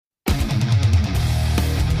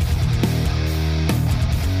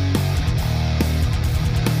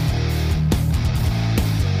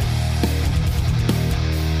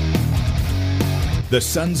The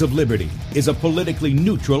Sons of Liberty is a politically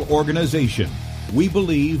neutral organization. We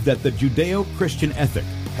believe that the Judeo-Christian ethic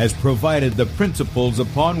has provided the principles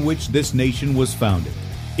upon which this nation was founded.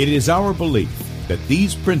 It is our belief that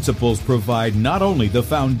these principles provide not only the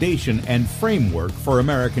foundation and framework for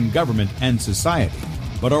American government and society,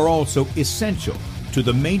 but are also essential to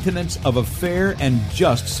the maintenance of a fair and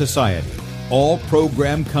just society. All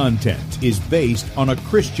program content is based on a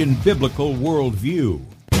Christian biblical worldview.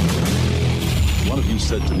 One of you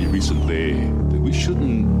said to me recently that we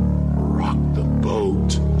shouldn't rock the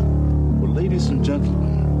boat. Well, ladies and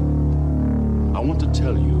gentlemen, I want to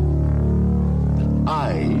tell you that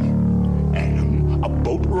I am a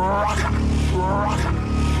boat rocker.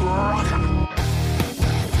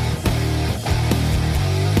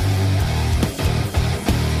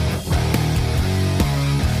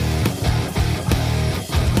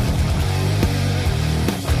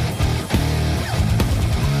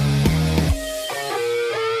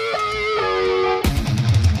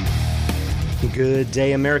 Good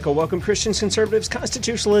day, America. Welcome, Christians, conservatives,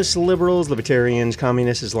 constitutionalists, liberals, libertarians,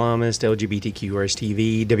 communists, Islamists, LGBTQRS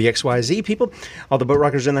TV, WXYZ people, all the boat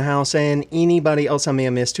rockers in the house, and anybody else I may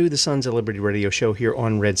have missed to the Sons of Liberty radio show here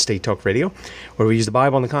on Red State Talk Radio, where we use the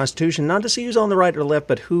Bible and the Constitution, not to see who's on the right or left,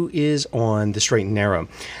 but who is on the straight and narrow.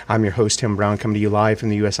 I'm your host, Tim Brown, coming to you live from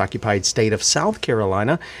the U.S.-occupied state of South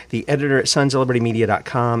Carolina, the editor at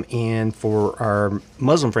sonsoflibertymedia.com, and for our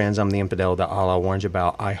Muslim friends, I'm the infidel that Allah warns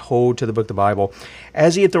about. I hold to the book of the Bible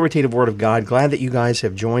as the authoritative Word of God. Glad that you guys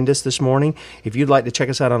have joined us this morning. If you'd like to check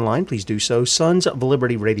us out online, please do so.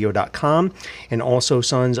 sonsoflibertyradio.com and also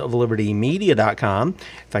sonsoflibertymedia.com. In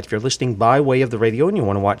fact, if you're listening by way of the radio and you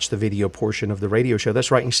want to watch the video portion of the radio show, that's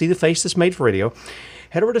right, you can see the face that's made for radio.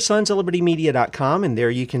 Head over to sonsoflibertymedia.com, and there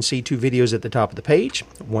you can see two videos at the top of the page.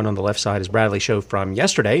 One on the left side is Bradley's show from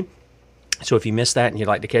yesterday. So if you missed that and you'd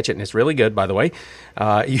like to catch it, and it's really good, by the way,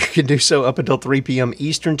 you can do so up until 3 p.m.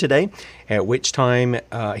 Eastern today, at which time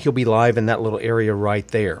he'll be live in that little area right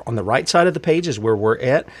there. On the right side of the page is where we're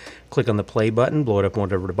at. Click on the play button, blow it up on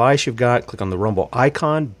whatever device you've got. Click on the Rumble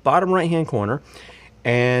icon, bottom right-hand corner,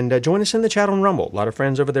 and join us in the chat on Rumble. A lot of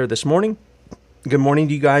friends over there this morning. Good morning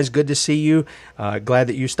to you guys. Good to see you. Glad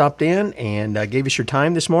that you stopped in and gave us your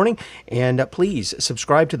time this morning. And please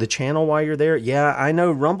subscribe to the channel while you're there. Yeah, I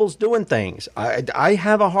know Rumble's doing things. I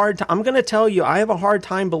have a hard time. I'm going to tell you, I have a hard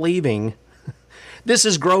time believing this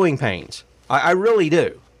is growing pains. I really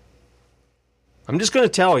do. I'm just going to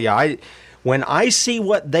tell you, when I see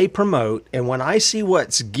what they promote and when I see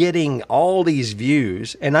what's getting all these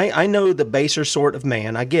views, and I know the baser sort of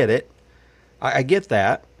man, I get it. I get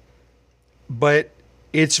that. But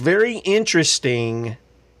it's very interesting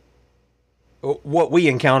what we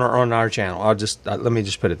encounter on our channel. Let me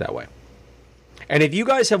just put it that way. And if you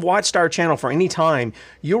guys have watched our channel for any time,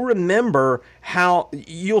 you'll remember how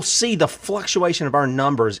you'll see the fluctuation of our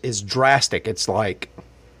numbers is drastic. It's like,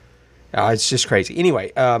 it's just crazy.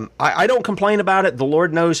 Anyway, I don't complain about it. The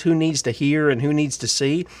Lord knows who needs to hear and who needs to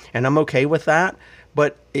see, and I'm okay with that.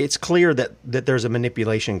 But it's clear that there's a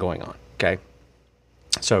manipulation going on, okay?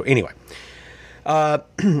 So anyway.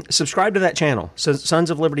 Subscribe to that channel. So Sons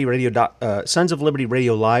of Liberty Radio Live, Sons of Liberty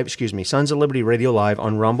Radio Live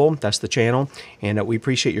on Rumble. That's the channel, and we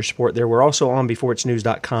appreciate your support there. We're also on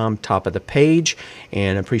beforeitsnews.com, top of the page,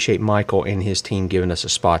 and appreciate Michael and his team giving us a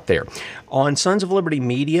spot there. On Sons of Liberty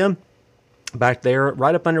Media, back there,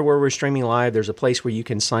 right up under where we're streaming live, there's a place where you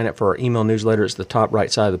can sign up for our email newsletter. It's the top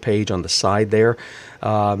right side of the page on the side there.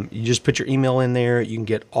 You just put your email in there. You can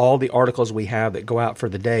get all the articles we have that go out for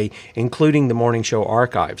the day, including the morning show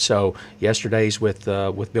archive. So yesterday's with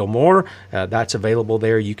Bill Moore, that's available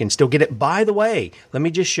there. You can still get it. By the way, let me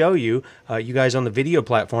just show you, you guys on the video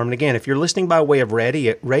platform. And again, if you're listening by way of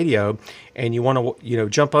radio and you want to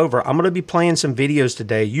jump over, I'm going to be playing some videos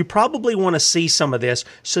today. You probably want to see some of this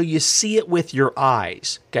so you see it with your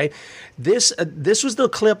eyes. Okay, this was the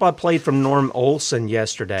clip I played from Norm Olson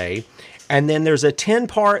yesterday. And then there's a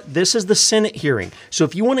 10-part, this is the Senate hearing. So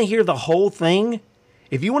if you want to hear the whole thing,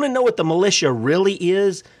 if you want to know what the militia really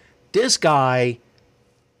is, this guy,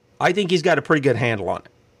 I think he's got a pretty good handle on it,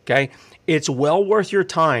 okay? It's well worth your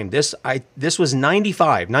time. This was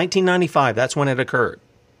 1995, that's when it occurred,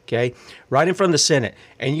 okay? Right in front of the Senate.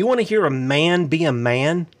 And you want to hear a man be a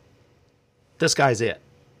man? This guy's it.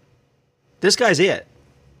 This guy's it.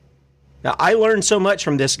 Now, I learned so much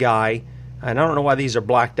from this guy. And I don't know why these are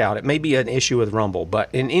blacked out. It may be an issue with Rumble. But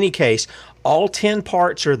in any case, all 10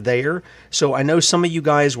 parts are there. So I know some of you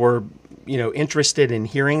guys were, interested in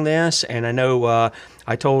hearing this. And I know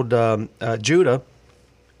I told Judah,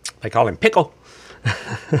 they call him Pickle,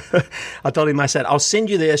 I told him, I said, I'll send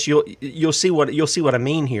you this. You'll see what I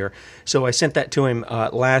mean here. So I sent that to him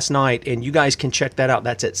last night, and you guys can check that out.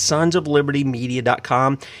 That's at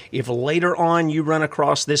sonsoflibertymedia.com. If later on you run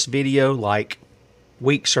across this video, like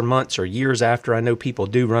weeks or months or years after, I know people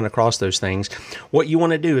do run across those things, what you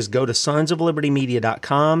want to do is go to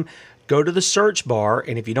sonsoflibertymedia.com, go to the search bar,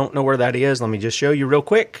 and if you don't know where that is, let me just show you real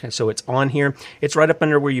quick. So it's on here. It's right up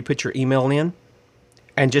under where you put your email in,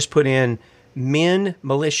 and just put in men,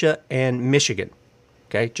 militia, and Michigan.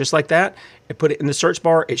 Okay, just like that, and put it in the search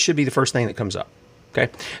bar. It should be the first thing that comes up. Okay,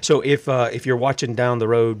 so if you're watching down the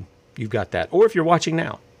road, you've got that, or if you're watching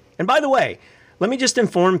now. And by the way, let me just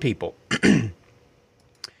inform people.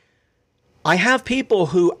 I have people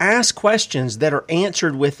who ask questions that are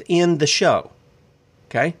answered within the show.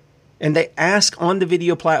 Okay, and they ask on the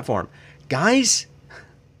video platform. Guys,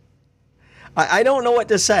 I don't know what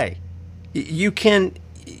to say. You can.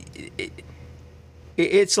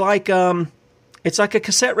 It's like a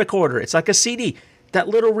cassette recorder. It's like a CD. That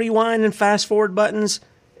little rewind and fast forward buttons,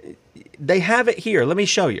 they have it here. Let me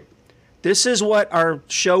show you. This is what our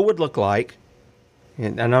show would look like.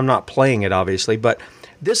 And I'm not playing it, obviously, but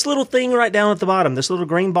this little thing right down at the bottom, this little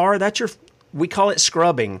green bar, we call it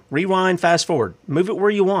scrubbing. Rewind, fast forward. Move it where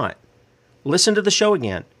you want. Listen to the show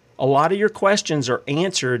again. A lot of your questions are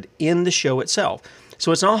answered in the show itself.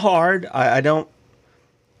 So it's not hard. I don't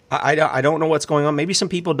know what's going on. Maybe some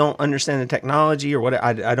people don't understand the technology or what.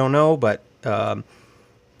 I don't know, but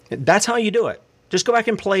that's how you do it. Just go back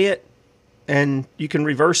and play it, and you can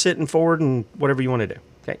reverse it and forward and whatever you want to do.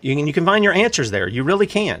 Okay, you can find your answers there. You really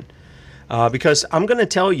can, because I'm going to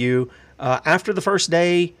tell you after the first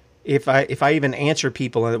day, if I even answer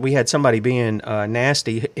people, and we had somebody being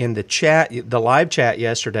nasty in the chat, the live chat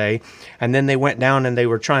yesterday, and then they went down and they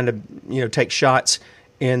were trying to take shots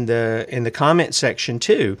in the comment section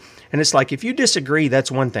too. And it's like, if you disagree,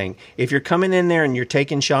 that's one thing. If you're coming in there and you're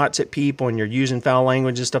taking shots at people and you're using foul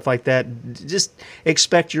language and stuff like that, just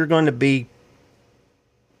expect you're going to be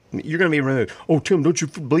removed. Oh, Tim, don't you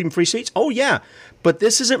believe in free speech? Oh yeah, but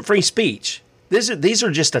this isn't free speech. These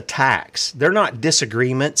are just attacks. They're not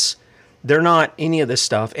disagreements. They're not any of this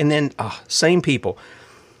stuff. And then same people.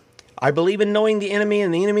 I believe in knowing the enemy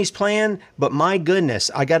and the enemy's plan, but my goodness,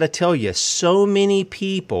 I got to tell you, so many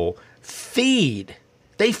people feed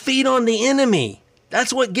on the enemy.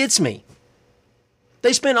 That's what gets me.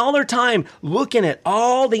 They spend all their time looking at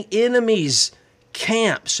all the enemy's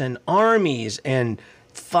camps and armies and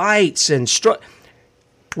fights and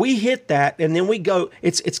we hit that, and then we go.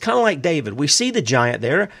 It's kind of like David. We see the giant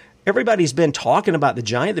there. Everybody's been talking about the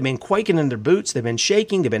giant. They've been quaking in their boots. They've been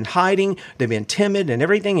shaking. They've been hiding. They've been timid and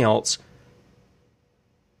everything else.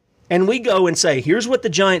 And we go and say, here's what the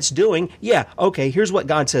giant's doing. Yeah, okay, here's what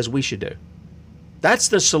God says we should do. That's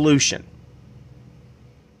the solution.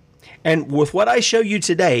 And with what I show you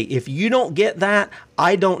today, if you don't get that,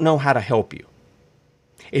 I don't know how to help you.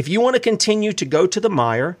 If you want to continue to go to the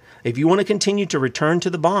mire, if you want to continue to return to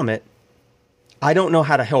the vomit, I don't know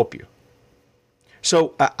how to help you.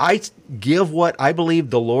 So I give what I believe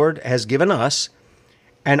the Lord has given us,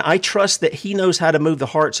 and I trust that He knows how to move the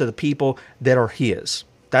hearts of the people that are His.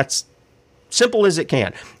 That's simple as it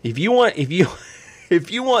can. If you want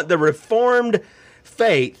the Reformed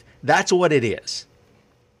faith, that's what it is.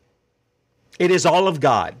 It is all of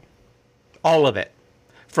God, all of it,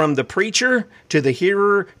 from the preacher to the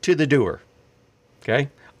hearer to the doer. Okay,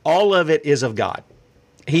 all of it is of God.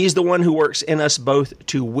 He's the one who works in us both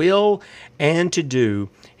to will and to do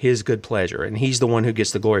His good pleasure, and He's the one who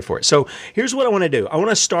gets the glory for it. So here's what I want to do. I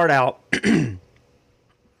want to start out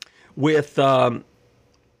with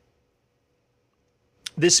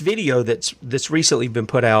this video that's recently been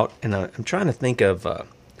put out, and I'm trying to think of, I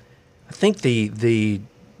think the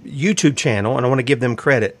YouTube channel, and I want to give them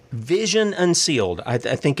credit. Vision Unsealed, I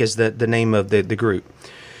think is the name of the group.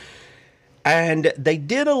 And they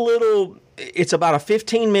did a little, it's about a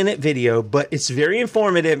 15-minute video, but it's very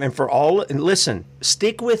informative. And listen,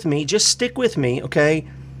 stick with me, just stick with me, okay?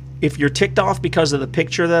 If you're ticked off because of the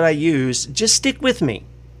picture that I use, just stick with me.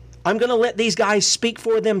 I'm going to let these guys speak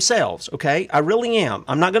for themselves, okay? I really am.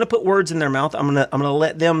 I'm not going to put words in their mouth. I'm going to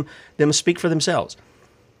let them speak for themselves.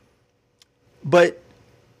 But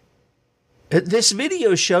this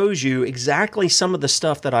video shows you exactly some of the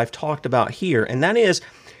stuff that I've talked about here, and that is,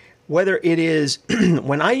 whether it is,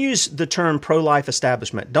 when I use the term pro-life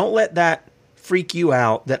establishment, don't let that freak you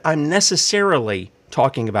out that I'm necessarily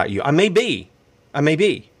talking about you. I may be,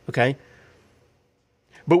 okay?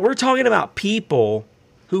 But we're talking about people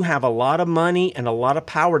who have a lot of money and a lot of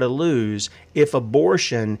power to lose if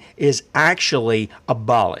abortion is actually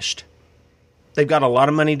abolished. They've got a lot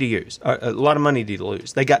of money to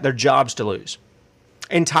lose. They got their jobs to lose.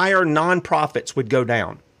 Entire nonprofits would go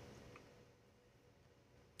down.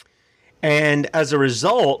 And as a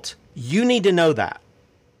result, you need to know that.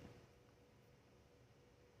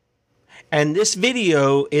 And this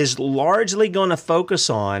video is largely going to focus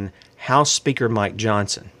on House Speaker Mike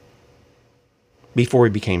Johnson before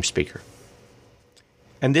he became Speaker.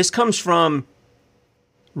 And this comes from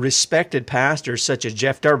respected pastors such as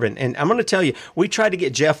Jeff Durbin. And I'm going to tell you, we tried to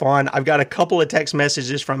get Jeff on. I've got a couple of text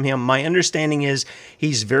messages from him. My understanding is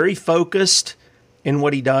he's very focused in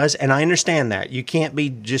what he does, and I understand that. You can't be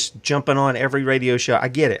just jumping on every radio show. I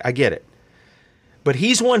get it. But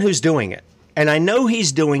he's one who's doing it. And I know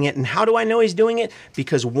he's doing it. And how do I know he's doing it?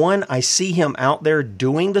 Because one, I see him out there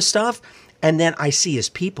doing the stuff, and then I see his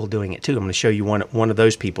people doing it too. I'm going to show you one of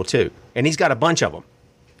those people too. And he's got a bunch of them.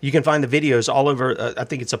 You can find the videos all over, I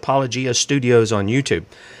think it's Apologia Studios on YouTube.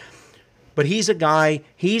 But he's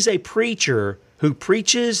a preacher who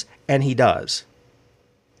preaches and he does.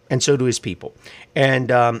 And so do his people. And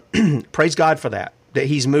praise God for that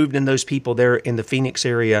he's moved in those people there in the Phoenix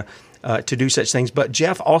area to do such things. But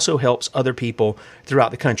Jeff also helps other people throughout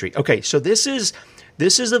the country. Okay, so this is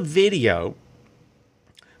a video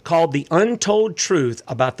called The Untold Truth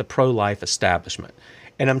About the Pro-Life Establishment.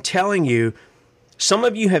 And I'm telling you, some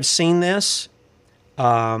of you have seen this,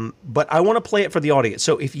 but I want to play it for the audience.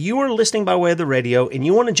 So if you are listening by way of the radio and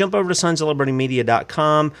you want to jump over to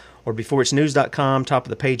sonsoflibertymedia.com or beforeitsnews.com, top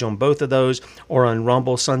of the page on both of those, or on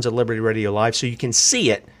Rumble, Sons of Liberty Radio Live, so you can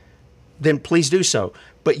see it, then please do so.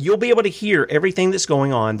 But you'll be able to hear everything that's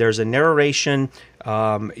going on. There's a narration.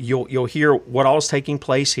 You'll hear what all is taking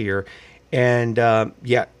place here. And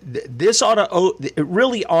this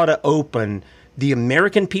really ought to open the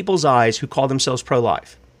American people's eyes who call themselves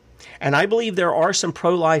pro-life. And I believe there are some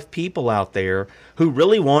pro-life people out there who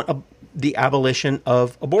really want the abolition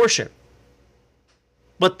of abortion.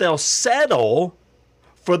 But they'll settle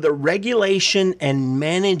for the regulation and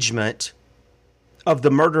management of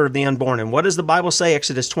the murder of the unborn. And what does the Bible say?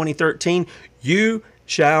 Exodus 20:13, you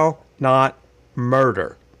shall not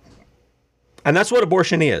murder. And that's what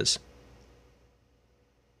abortion is.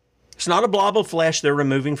 It's not a blob of flesh they're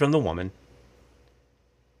removing from the woman.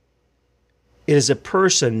 It is a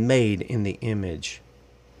person made in the image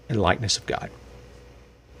and likeness of God.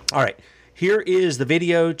 All right, here is the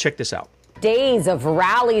video. Check this out. Days of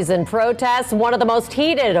rallies and protests, one of the most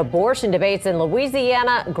heated abortion debates in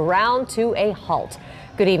Louisiana ground to a halt.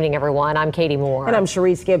 Good evening, everyone. I'm Katie Moore. And I'm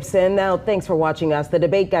Sharice Gibson. Now, thanks for watching us. The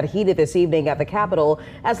debate got heated this evening at the Capitol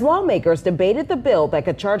as lawmakers debated the bill that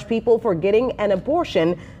could charge people for getting an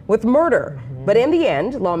abortion with murder. But in the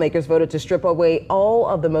end, lawmakers voted to strip away all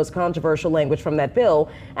of the most controversial language from that bill,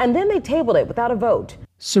 and then they tabled it without a vote.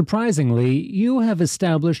 Surprisingly, you have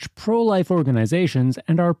established pro-life organizations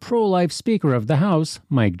and our pro-life Speaker of the House,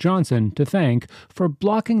 Mike Johnson, to thank for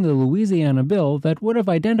blocking the Louisiana bill that would have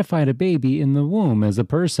identified a baby in the womb as a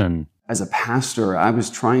person. As a pastor, I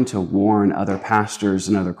was trying to warn other pastors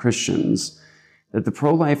and other Christians that the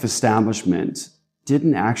pro-life establishment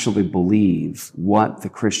didn't actually believe what the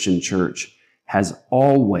Christian church has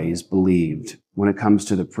always believed when it comes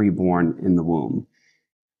to the preborn in the womb.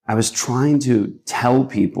 I was trying to tell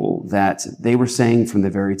people that they were saying from the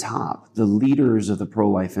very top, the leaders of the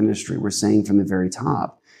pro-life industry were saying from the very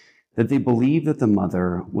top, that they believed that the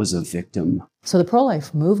mother was a victim. So the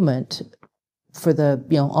pro-life movement, for the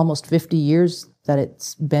almost 50 years that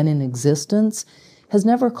it's been in existence, has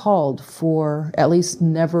never called for, at least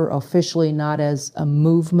never officially, not as a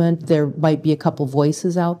movement. There might be a couple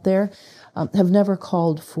voices out there, have never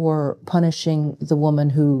called for punishing the woman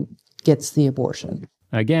who gets the abortion.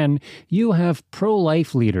 Again, you have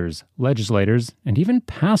pro-life leaders, legislators, and even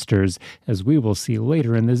pastors, as we will see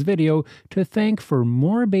later in this video, to thank for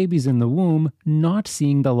more babies in the womb not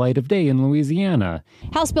seeing the light of day in Louisiana.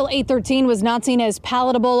 House Bill 813 was not seen as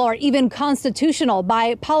palatable or even constitutional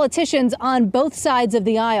by politicians on both sides of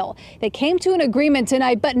the aisle. They came to an agreement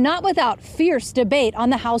tonight, but not without fierce debate on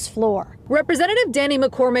the House floor. Representative Danny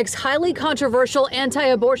McCormick's highly controversial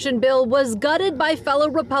anti-abortion bill was gutted by fellow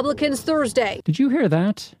Republicans Thursday. Did you hear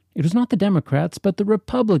that? It was not the Democrats, but the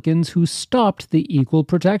Republicans who stopped the Equal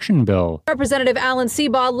Protection Bill. Representative Alan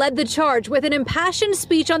Seabaugh led the charge with an impassioned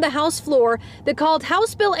speech on the House floor that called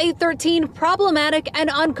House Bill 813 problematic and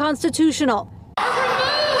unconstitutional.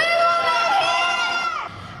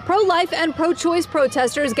 Pro-life and pro-choice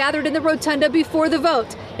protesters gathered in the rotunda before the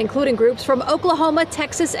vote, including groups from Oklahoma,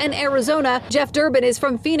 Texas, and Arizona. Jeff Durbin is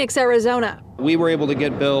from Phoenix, Arizona. We were able to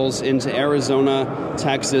get bills into Arizona,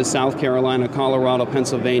 Texas, South Carolina, Colorado,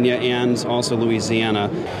 Pennsylvania, and also Louisiana.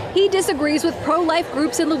 He disagrees with pro-life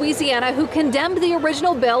groups in Louisiana who condemned the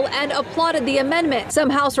original bill and applauded the amendment.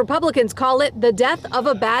 Some House Republicans call it the death of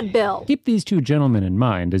a bad bill. Keep these two gentlemen in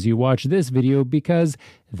mind as you watch this video because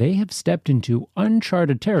they have stepped into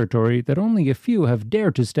uncharted territory that only a few have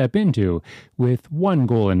dared to step into, with one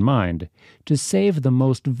goal in mind: to save the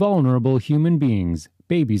most vulnerable human beings,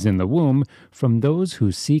 babies in the womb, from those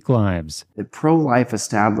who seek lives. The pro-life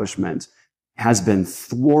establishment has been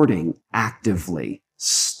thwarting actively,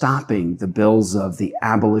 stopping the bills of the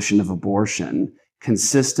abolition of abortion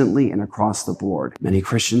consistently and across the board. Many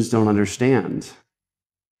Christians don't understand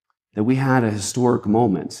that we had a historic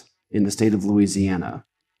moment in the state of Louisiana,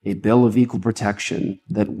 a bill of equal protection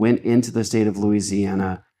that went into the state of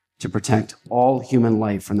Louisiana to protect all human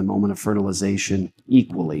life from the moment of fertilization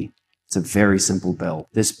equally. It's a very simple bill.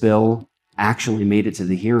 This bill actually made it to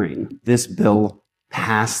the hearing. This bill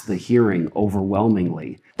passed the hearing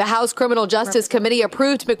overwhelmingly. The House Criminal Justice Committee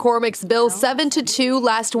approved McCormick's bill 7-2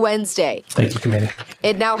 last Wednesday. Thank you, committee.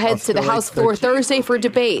 It now heads to the House floor Thursday for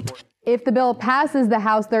debate. If the bill passes the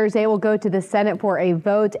House Thursday, it will go to the Senate for a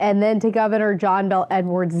vote and then to Governor John Bel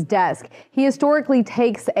Edwards' desk. He historically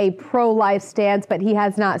takes a pro-life stance, but he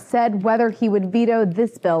has not said whether he would veto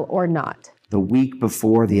this bill or not. The week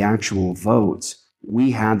before the actual vote,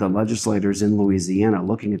 we had the legislators in Louisiana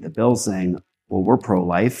looking at the bill saying, well, we're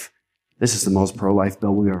pro-life. This is the most pro-life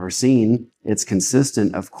bill we've ever seen. It's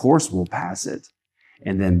consistent. Of course we'll pass it.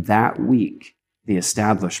 And then that week, the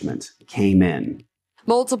establishment came in.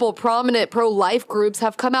 Multiple prominent pro-life groups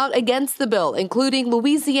have come out against the bill, including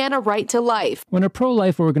Louisiana Right to Life. When a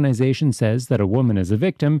pro-life organization says that a woman is a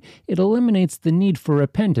victim, it eliminates the need for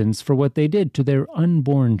repentance for what they did to their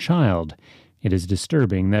unborn child. It is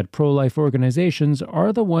disturbing that pro-life organizations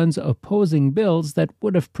are the ones opposing bills that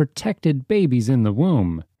would have protected babies in the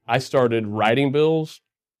womb. I started writing bills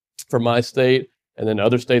for my state and then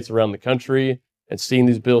other states around the country and seeing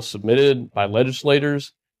these bills submitted by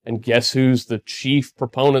legislators. And guess who's the chief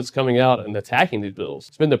proponents coming out and attacking these bills?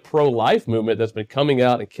 It's been the pro-life movement that's been coming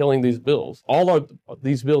out and killing these bills. All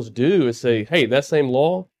these bills do is say, hey, that same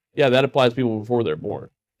law, yeah, that applies to people before they're born.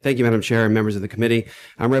 Thank you, Madam Chair and members of the committee.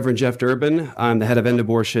 I'm Reverend Jeff Durbin. I'm the head of End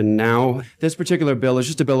Abortion Now. This particular bill is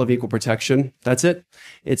just a bill of equal protection. That's it.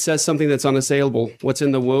 It says something that's unassailable. What's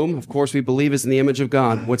in the womb, of course, we believe is in the image of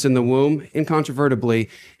God. What's in the womb, incontrovertibly,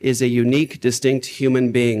 is a unique, distinct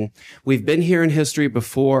human being. We've been here in history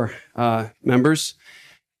before, members,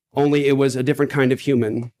 only it was a different kind of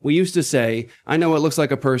human. We used to say, I know it looks like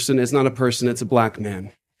a person. It's not a person. It's a black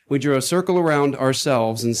man. We drew a circle around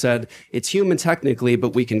ourselves and said, it's human technically,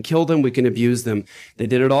 but we can kill them, we can abuse them. They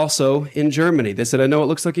did it also in Germany. They said, I know it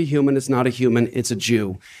looks like a human, it's not a human, it's a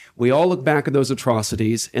Jew. We all look back at those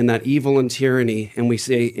atrocities and that evil and tyranny, and we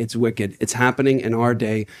say it's wicked. It's happening in our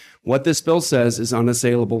day. What this bill says is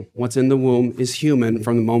unassailable. What's in the womb is human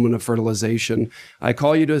from the moment of fertilization. I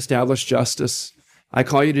call you to establish justice. I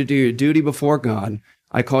call you to do your duty before God.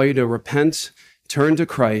 I call you to repent, turn to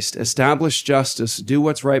Christ, establish justice, do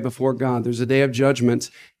what's right before God. There's a day of judgment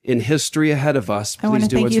in history ahead of us. Please I want to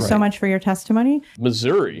thank you so much for your testimony.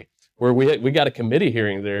 Missouri, where we got a committee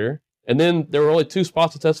hearing there, and then there were only 2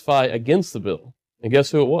 spots to testify against the bill. And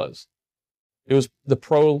guess who it was? It was the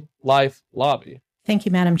pro-life lobby. Thank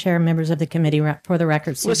you, Madam Chair, members of the committee. For the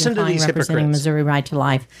record, Listen to these representing hypocrites. Missouri Right to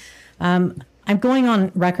Life. I'm going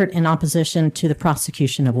on record in opposition to the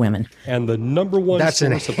prosecution of women. And the number one That's a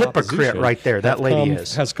source of hypocrite opposition right there. That lady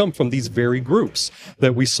has come from these very groups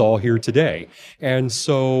that we saw here today. And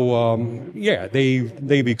so,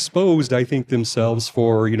 they've exposed, I think, themselves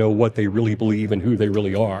for, what they really believe and who they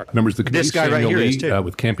really are. Members of the committee, This guy right Samuel here Lee, is too.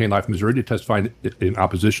 with Campaign Life Missouri, to testify in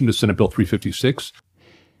opposition to Senate Bill 356.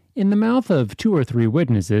 In the mouth of 2 or 3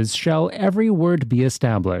 witnesses shall every word be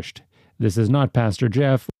established. This is not Pastor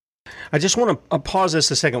Jeff. I just want to pause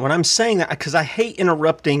this a second. When I'm saying that, because I hate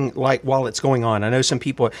interrupting while it's going on. I know some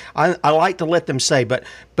people, I like to let them say, but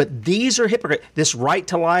these are hypocrites. This Right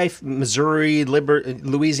to Life, Missouri,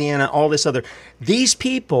 Louisiana, all this other. These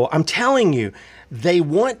people, I'm telling you, they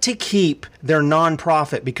want to keep their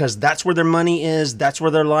nonprofit because that's where their money is. That's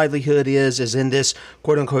where their livelihood is in this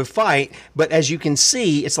quote unquote fight. But as you can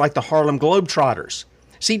see, it's like the Harlem Globetrotters.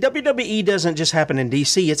 See, WWE doesn't just happen in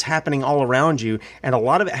D.C., it's happening all around you, and a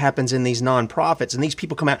lot of it happens in these nonprofits, and these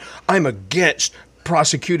people come out, I'm against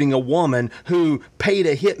prosecuting a woman who paid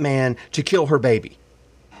a hitman to kill her baby.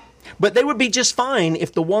 But they would be just fine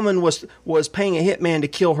if the woman was paying a hitman to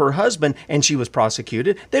kill her husband and she was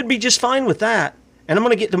prosecuted. They'd be just fine with that. And I'm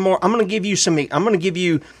going to give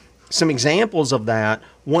you some examples of that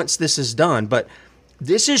once this is done. But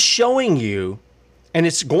this is showing you, and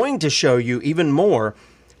it's going to show you even more,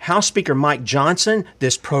 House Speaker Mike Johnson,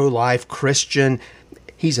 this pro-life Christian,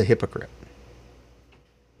 he's a hypocrite.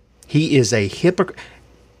 He is a hypocrite.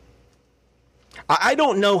 I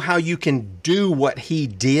don't know how you can do what he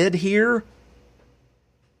did here.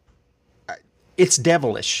 It's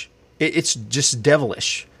devilish. It's just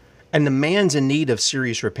devilish. And the man's in need of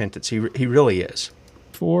serious repentance. He really is.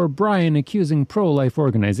 For Brian accusing pro-life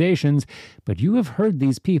organizations, but you have heard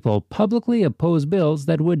these people publicly oppose bills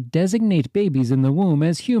that would designate babies in the womb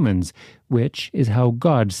as humans, which is how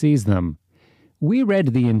God sees them. We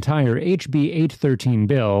read the entire HB 813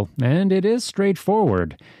 bill, and it is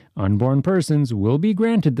straightforward. Unborn persons will be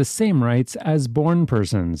granted the same rights as born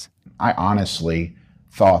persons. I honestly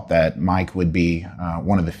thought that Mike would be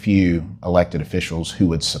one of the few elected officials who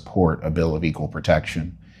would support a bill of equal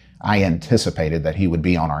protection. I anticipated that he would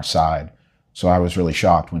be on our side, so I was really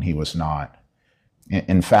shocked when he was not.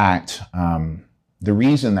 In fact, the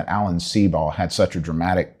reason that Alan Seabaugh had such a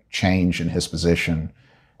dramatic change in his position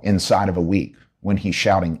inside of a week when he's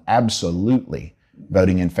shouting absolutely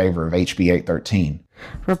voting in favor of HB 813.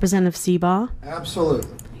 Representative Seabaugh? Absolutely.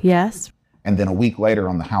 Yes. And then a week later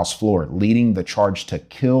on the House floor, leading the charge to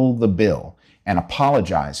kill the bill and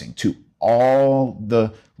apologizing to all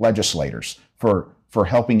the legislators for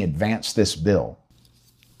helping advance this bill.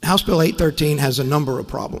 House Bill 813 has a number of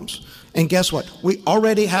problems. And guess what? We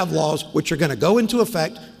already have laws which are going to go into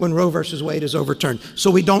effect when Roe versus Wade is overturned. So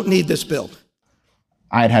we don't need this bill.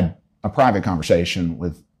 I had a private conversation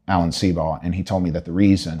with Alan Seabaugh, and he told me that the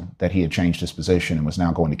reason that he had changed his position and was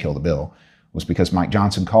now going to kill the bill was because Mike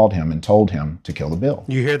Johnson called him and told him to kill the bill.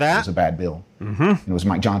 You hear that? It was a bad bill. Mm-hmm. It was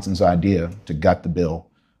Mike Johnson's idea to gut the bill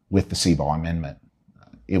with the Seabaugh amendment.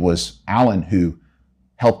 It was Alan who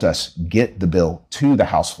helped us get the bill to the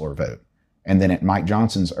House floor vote. And then at Mike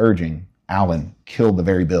Johnson's urging, Alan killed the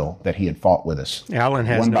very bill that he had fought with us. Alan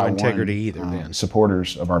has no integrity either, then.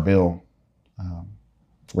 Supporters of our bill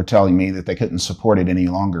were telling me that they couldn't support it any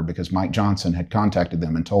longer because Mike Johnson had contacted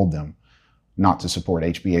them and told them not to support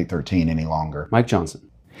HB 813 any longer. Mike Johnson.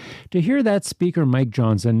 To hear that Speaker Mike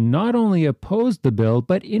Johnson not only opposed the bill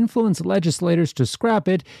but influenced legislators to scrap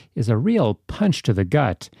it is a real punch to the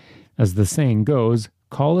gut. As the saying goes,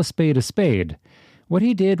 call a spade a spade. What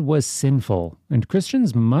he did was sinful, and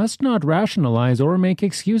Christians must not rationalize or make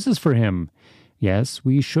excuses for him. Yes,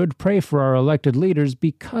 we should pray for our elected leaders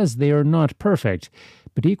because they are not perfect,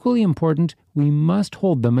 but equally important, we must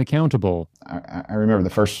hold them accountable. I remember the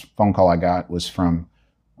first phone call I got was from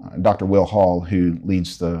Dr. Will Hall, who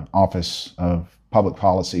leads the Office of Public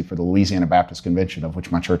Policy for the Louisiana Baptist Convention, of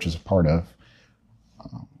which my church is a part of.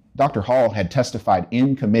 Dr. Hall had testified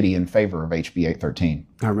in committee in favor of HB 813.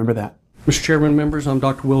 I remember that. Mr. Chairman, members, I'm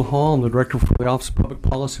Dr. Will Hall. I'm the Director for the Office of Public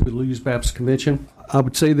Policy with the Louisiana Baptist Convention. I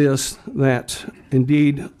would say this, that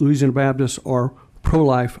indeed Louisiana Baptists are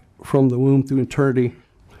pro-life from the womb through eternity.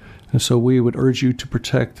 And so we would urge you to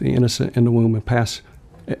protect the innocent in the womb and pass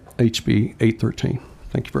HB 813.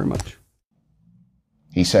 Thank you very much.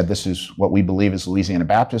 He said, this is what we believe as Louisiana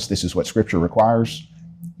Baptists. This is what Scripture requires,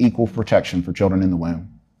 equal protection for children in the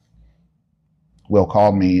womb. Will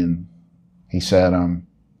called me and he said,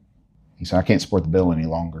 I can't support the bill any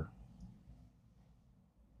longer.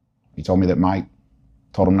 He told me that Mike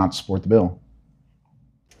told him not to support the bill.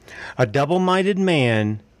 A double-minded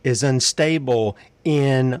man is unstable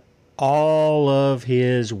in all of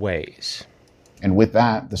his ways. And with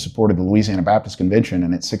that, the support of the Louisiana Baptist Convention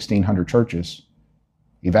and its 1,600 churches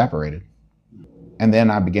evaporated. And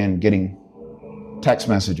then I began getting text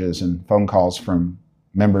messages and phone calls from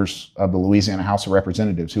members of the Louisiana House of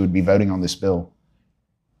Representatives who would be voting on this bill.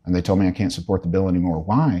 And they told me I can't support the bill anymore.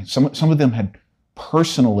 Why? Some of them had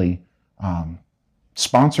personally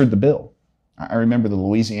sponsored the bill. I remember the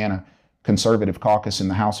Louisiana Conservative Caucus in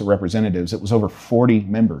the House of Representatives. It was over 40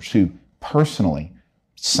 members who personally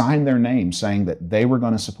signed their names saying that they were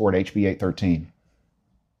going to support HB 813.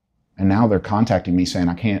 And now they're contacting me saying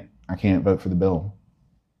I can't vote for the bill.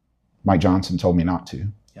 Mike Johnson told me not to.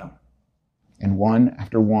 Yeah. And one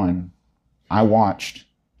after one, I watched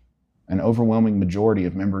an overwhelming majority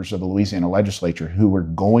of members of the Louisiana legislature who were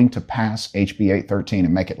going to pass HB 813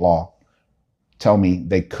 and make it law tell me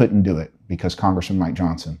they couldn't do it because Congressman Mike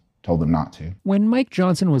Johnson told them not to. When Mike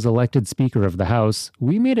Johnson was elected Speaker of the House,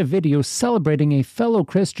 we made a video celebrating a fellow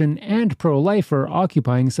Christian and pro-lifer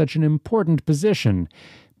occupying such an important position.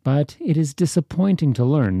 But it is disappointing to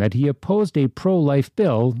learn that he opposed a pro-life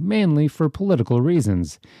bill mainly for political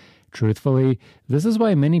reasons. Truthfully, this is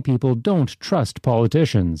why many people don't trust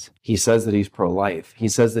politicians. He says that he's pro-life. He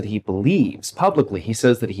says that he believes, publicly, he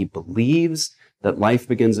says that he believes that life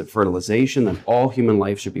begins at fertilization, that all human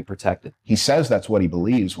life should be protected. He says that's what he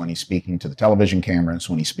believes when he's speaking to the television cameras,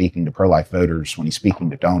 when he's speaking to pro-life voters, when he's speaking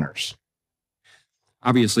to donors.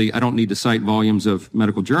 Obviously, I don't need to cite volumes of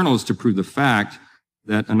medical journals to prove the fact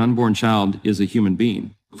that an unborn child is a human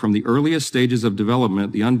being. From the earliest stages of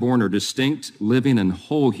development, the unborn are distinct, living, and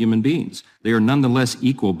whole human beings. They are nonetheless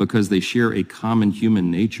equal because they share a common human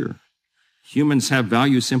nature. Humans have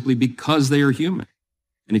value simply because they are human.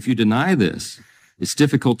 And if you deny this, it's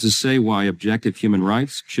difficult to say why objective human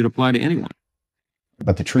rights should apply to anyone.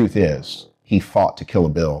 But the truth is, he fought to kill a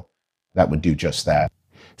bill that would do just that.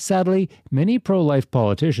 Sadly, many pro-life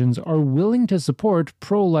politicians are willing to support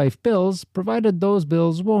pro-life bills, provided those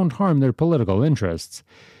bills won't harm their political interests.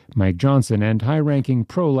 Mike Johnson and high-ranking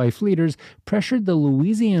pro-life leaders pressured the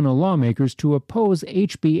Louisiana lawmakers to oppose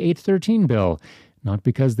HB 813 bill, not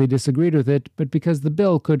because they disagreed with it, but because the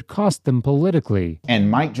bill could cost them politically. And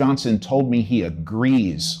Mike Johnson told me he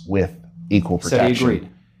agrees with equal protection. Said he agreed.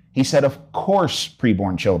 He said, of course,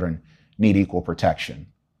 preborn children need equal protection,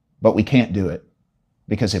 but we can't do it.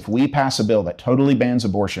 Because if we pass a bill that totally bans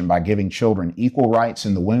abortion by giving children equal rights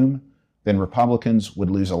in the womb, then Republicans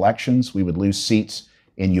would lose elections. We would lose seats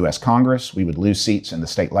in U.S. Congress. We would lose seats in the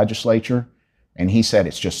state legislature. And he said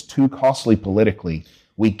it's just too costly politically.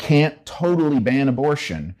 We can't totally ban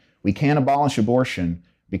abortion. We can't abolish abortion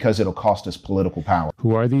because it'll cost us political power.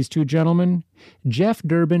 Who are these two gentlemen? Jeff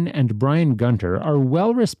Durbin and Brian Gunter are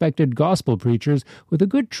well-respected gospel preachers with a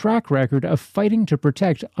good track record of fighting to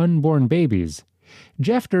protect unborn babies.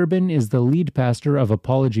 Jeff Durbin is the lead pastor of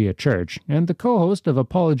Apologia Church and the co-host of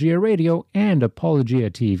Apologia Radio and Apologia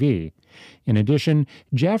TV. In addition,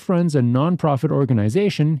 Jeff runs a nonprofit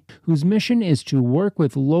organization whose mission is to work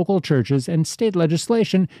with local churches and state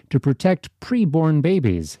legislation to protect preborn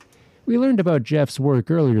babies. We learned about Jeff's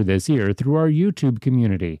work earlier this year through our YouTube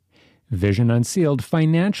community. Vision Unsealed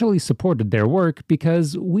financially supported their work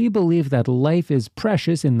because we believe that life is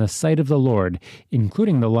precious in the sight of the Lord,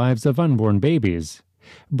 including the lives of unborn babies.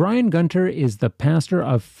 Brian Gunter is the pastor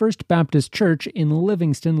of First Baptist Church in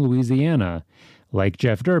Livingston, Louisiana. Like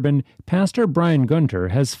Jeff Durbin, Pastor Brian Gunter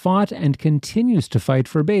has fought and continues to fight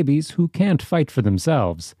for babies who can't fight for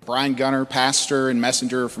themselves. Brian Gunter, pastor and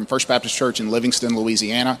messenger from First Baptist Church in Livingston,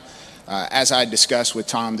 Louisiana. As I discussed with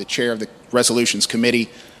Tom, the chair of the Resolutions Committee,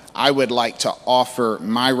 I would like to offer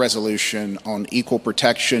my resolution on equal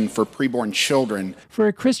protection for preborn children. For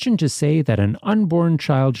a Christian to say that an unborn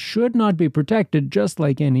child should not be protected just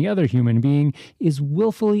like any other human being is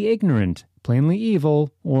willfully ignorant, plainly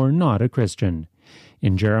evil, or not a Christian.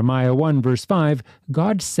 In Jeremiah 1 verse 5,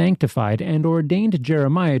 God sanctified and ordained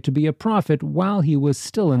Jeremiah to be a prophet while he was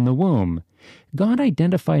still in the womb. God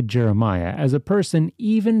identified Jeremiah as a person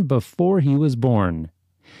even before he was born.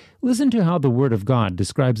 Listen to how the Word of God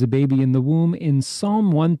describes a baby in the womb in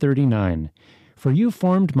Psalm 139. For you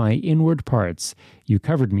formed my inward parts. You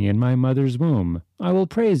covered me in my mother's womb. I will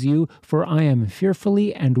praise you, for I am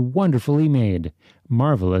fearfully and wonderfully made.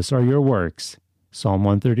 Marvelous are your works. Psalm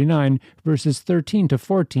 139, verses 13 to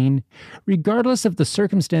 14. Regardless of the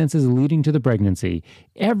circumstances leading to the pregnancy,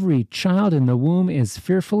 every child in the womb is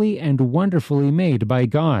fearfully and wonderfully made by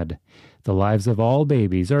God. The lives of all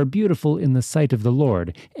babies are beautiful in the sight of the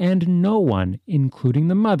Lord, and no one, including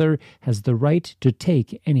the mother, has the right to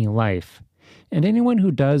take any life. And anyone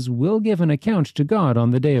who does will give an account to God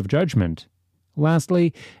on the day of judgment.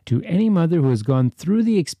 Lastly, to any mother who has gone through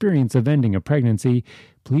the experience of ending a pregnancy,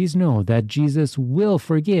 please know that Jesus will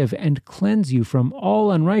forgive and cleanse you from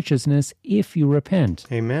all unrighteousness if you repent.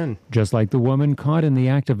 Amen. Just like the woman caught in the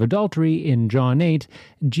act of adultery in John 8,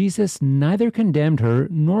 Jesus neither condemned her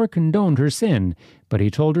nor condoned her sin, but he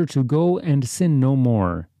told her to go and sin no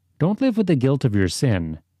more. Don't live with the guilt of your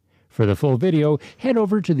sin. For the full video, head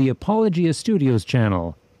over to the Apologia Studios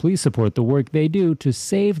channel. Please support the work they do to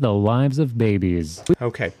save the lives of babies.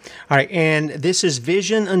 Okay. All right. And this is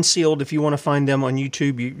Vision Unsealed. If you want to find them on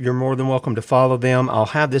YouTube, you're more than welcome to follow them. I'll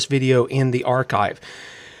have this video in the archive.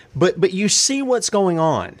 But you see what's going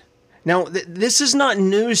on. Now, this is not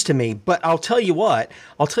news to me, but I'll tell you what.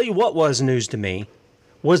 I'll tell you what was news to me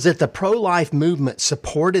was that the pro-life movement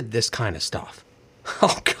supported this kind of stuff.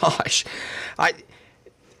 Oh, gosh.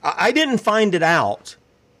 I didn't find it out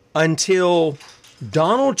until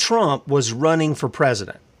Donald Trump was running for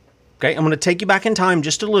president. Okay, I'm going to take you back in time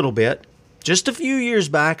just a little bit. Just a few years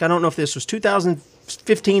back. I don't know if this was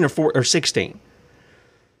 2015 or 16.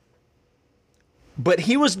 But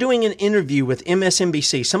he was doing an interview with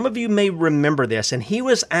MSNBC. Some of you may remember this. And he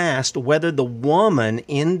was asked whether the woman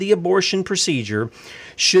in the abortion procedure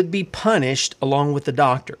should be punished along with the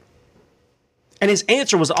doctor. And his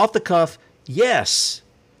answer was off the cuff, yes.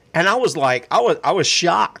 And I was like, I was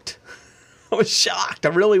shocked. I was shocked. I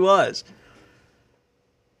really was.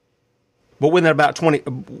 But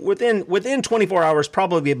within 24 hours,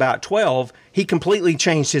 probably about 12, he completely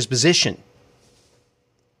changed his position.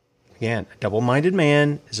 Again, a double-minded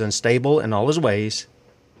man is unstable in all his ways.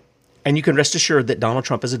 And you can rest assured that Donald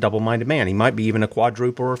Trump is a double-minded man. He might be even a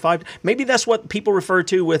quadruple or five. Maybe that's what people refer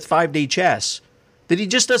to with 5D chess, that he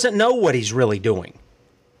just doesn't know what he's really doing.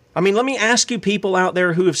 I mean, let me ask you people out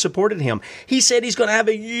there who have supported him. He said he's going to have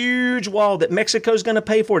a huge wall that Mexico's going to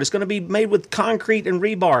pay for it. It's going to be made with concrete and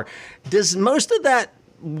rebar. Does most of that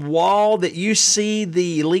wall that you see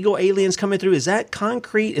the illegal aliens coming through, is that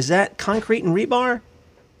concrete? Is that concrete and rebar?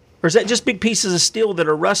 Or is that just big pieces of steel that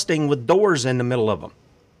are rusting with doors in the middle of them?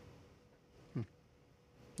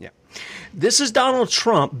 Yeah. This is Donald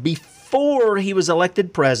Trump before he was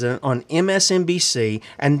elected president on MSNBC.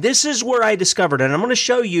 And this is where I discovered, and I'm going to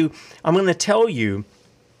show you, I'm going to tell you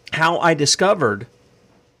how I discovered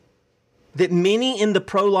that many in the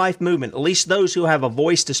pro-life movement, at least those who have a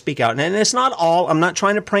voice to speak out, and it's not all, I'm not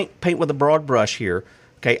trying to paint with a broad brush here.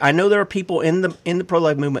 Okay, I know there are people in the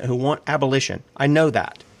pro-life movement who want abolition. I know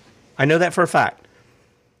that. I know that for a fact.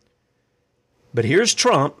 But here's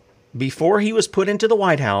Trump before he was put into the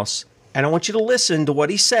White House, and I want you to listen to what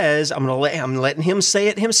he says. I'm letting him say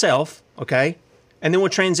it himself, okay? And then we'll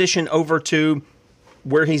transition over to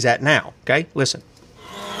where he's at now, okay? Listen.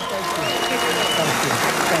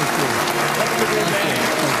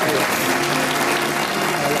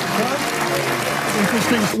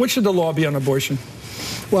 Interesting. What should the law be on abortion?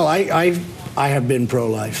 Well, I have been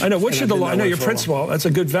pro-life. I know. What should the law? I know your principle. That's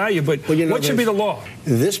a good value, but what should be the law?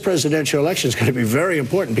 This presidential election is going to be very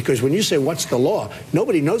important because when you say what's the law,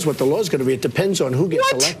 nobody knows what the law is going to be. It depends on who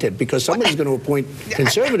gets elected because somebody's going to appoint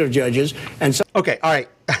conservative judges and some. Okay, all right.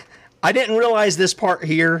 I didn't realize this part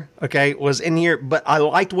here, okay, was in here, but I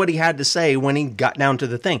liked what he had to say when he got down to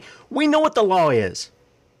the thing. We know what the law is.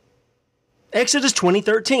 Exodus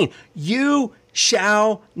 20:13. You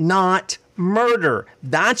shall not murder.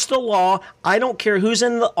 That's the law. I don't care who's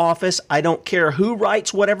in the office. I don't care who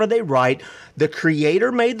writes whatever they write. The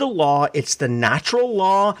Creator made the law. It's the natural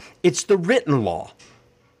law. It's the written law.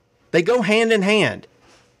 They go hand in hand.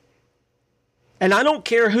 And I don't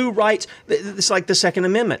care who writes. It's like the Second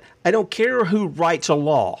Amendment. I don't care who writes a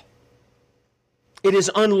law. It is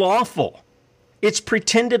unlawful. It's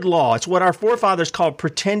pretended law. It's what our forefathers called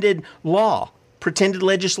pretended law, pretended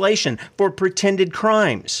legislation for pretended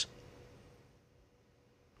crimes.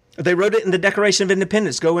 They wrote it in the Declaration of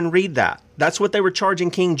Independence. Go and read that. That's what they were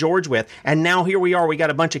charging King George with. And now here we are. We got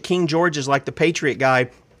a bunch of King Georges like the Patriot guy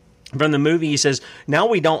from the movie. He says, now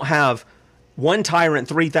we don't have one tyrant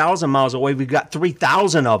 3,000 miles away. We've got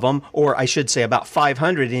 3,000 of them, or I should say about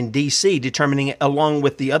 500 in D.C., determining it along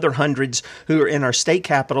with the other hundreds who are in our state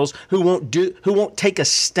capitals who won't take a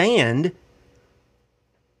stand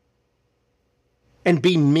and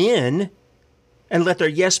be men and let their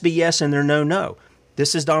yes be yes and their no, no.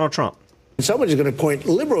 This is Donald Trump. Somebody's going to appoint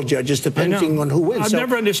liberal judges depending on who wins. I've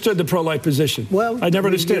never understood the pro-life position. Well, I never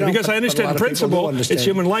understood it because I understand the principle. It's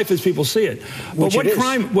human life as people see it. But what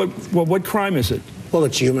crime? What crime is it? Well,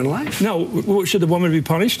 it's human life. No, should the woman be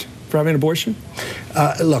punished for having an abortion?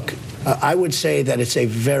 Look, I would say that it's a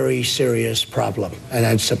very serious problem, and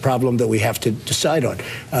it's a problem that we have to decide on.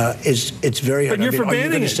 It's very hard. But you're forbidding Are you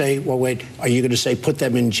going to say, well, wait, are you going to say put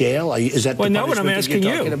them in jail? Is that the no, what I'm punishment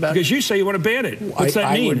asking you, because you say you want to ban it. What's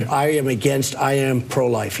that mean? I am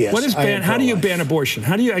pro-life, yes. What is ban? How do you ban abortion?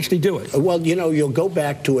 How do you actually do it? Well, you'll go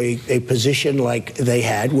back to a position like they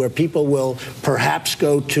had where people will perhaps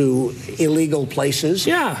go to illegal places.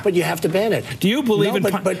 Yeah. But you have to ban it. Do you believe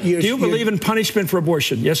in punishment for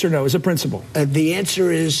abortion? Yes or no? As a principle? The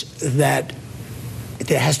answer is that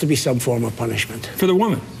there has to be some form of punishment. For the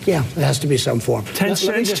woman? Yeah, there has to be some form. 10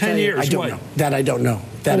 cents, 10 years, I don't know. That I don't know.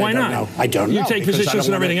 Why not? I don't know. You take positions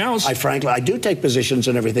and everything else. Frankly, I do take positions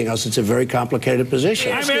and everything else. It's a very complicated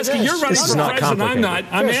position. I'm asking, you're running for president, I'm not.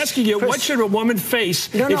 I'm asking you, what should a woman face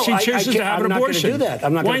if she chooses to have an abortion? I'm not going to do that.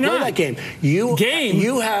 I'm not going to play that game.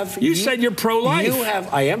 You said you're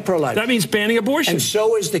pro-life. I am pro-life. That means banning abortion. And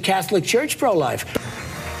so is the Catholic Church pro-life.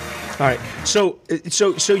 All right, so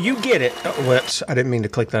you get it. Oh, whoops, I didn't mean to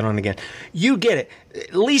click that on again. You get it.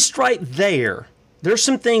 At least right there, there's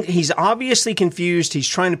some things. He's obviously confused. He's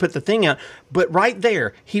trying to put the thing out, but right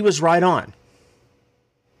there, he was right on.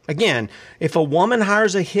 Again, if a woman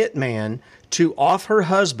hires a hitman to off her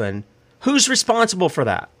husband, who's responsible for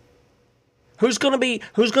that? Who's going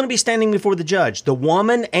to be standing before the judge? The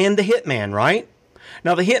woman and the hitman, right?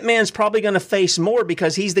 Now, the hitman's probably going to face more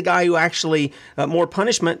because he's the guy who actually more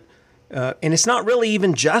punishment. And it's not really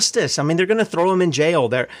even justice. I mean, they're going to throw him in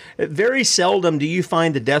jail. Very seldom do you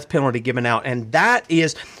find the death penalty given out. And that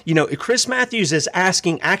is, Chris Matthews is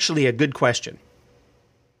asking actually a good question.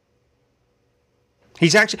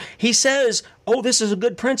 He says, oh, this is a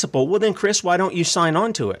good principle. Well, then, Chris, why don't you sign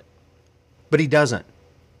on to it? But he doesn't.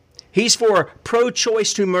 He's for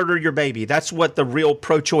pro-choice to murder your baby. That's what the real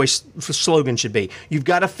pro-choice slogan should be. You've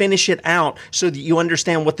got to finish it out so that you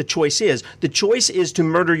understand what the choice is. The choice is to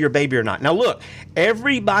murder your baby or not. Now, look,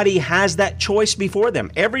 everybody has that choice before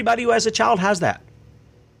them. Everybody who has a child has that.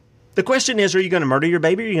 The question is, are you going to murder your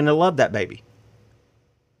baby or are you going to love that baby?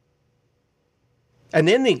 And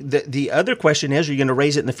then the other question is, are you going to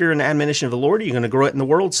raise it in the fear and the admonition of the Lord or are you going to grow it in the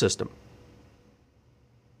world system?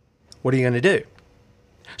 What are you going to do?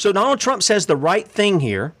 So Donald Trump says the right thing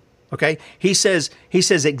here, okay? He says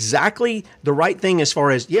exactly the right thing as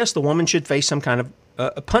far as, yes, the woman should face some kind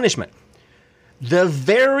of punishment. The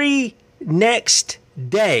very next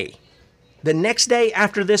day,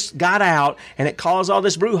 after this got out and it caused all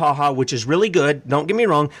this brouhaha, which is really good, don't get me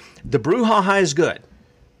wrong, the brouhaha is good.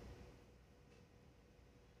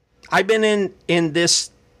 I've been in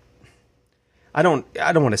this, I don't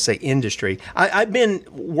want to say industry. I've been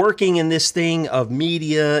working in this thing of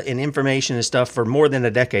media and information and stuff for more than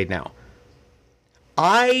a decade now.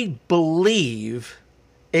 I believe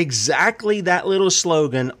exactly that little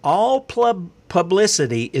slogan, all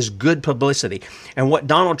publicity is good publicity. And what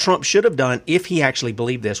Donald Trump should have done, if he actually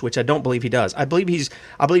believed this, which I don't believe he does, I believe he's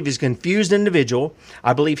a confused individual.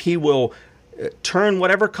 I believe he will turn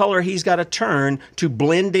whatever color he's got to turn to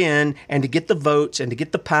blend in and to get the votes and to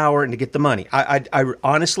get the power and to get the money. I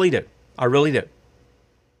honestly do. I really do.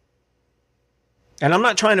 And I'm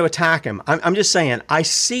not trying to attack him. I'm just saying I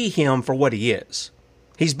see him for what he is.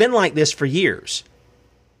 He's been like this for years.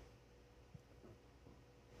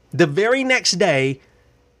 The very next day,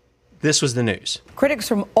 this was the news. Critics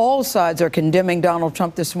from all sides are condemning Donald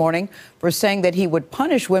Trump this morning for saying that he would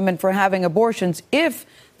punish women for having abortions if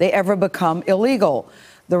they ever become illegal.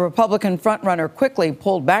 The Republican frontrunner quickly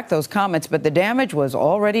pulled back those comments, but the damage was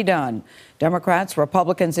already done. Democrats,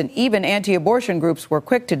 Republicans, and even anti-abortion groups were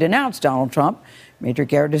quick to denounce Donald Trump. Major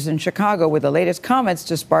Garrett is in Chicago with the latest comments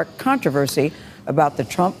to spark controversy about the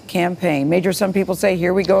Trump campaign. Major, some people say,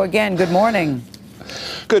 here we go again. Good morning.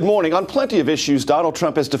 Good morning. On plenty of issues, Donald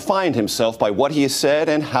Trump has defined himself by what he has said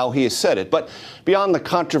and how he has said it. But beyond the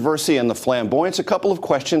controversy and the flamboyance, a couple of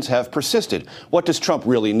questions have persisted. What does Trump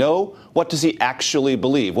really know? What does he actually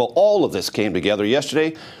believe? Well, all of this came together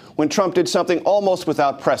yesterday when Trump did something almost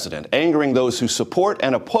without precedent, angering those who support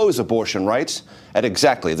and oppose abortion rights at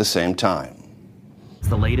exactly the same time. It's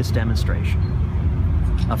the latest demonstration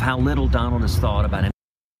of how little Donald has thought about it.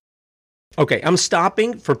 Okay, I'm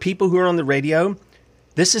stopping for people who are on the radio.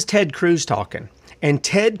 This is Ted Cruz talking. And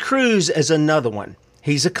Ted Cruz is another one.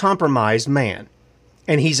 He's a compromised man.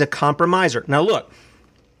 And he's a compromiser. Now, look,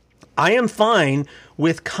 I am fine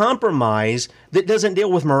with compromise that doesn't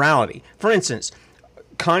deal with morality. For instance,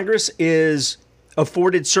 Congress is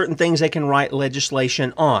afforded certain things they can write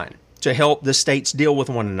legislation on to help the states deal with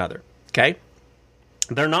one another. Okay?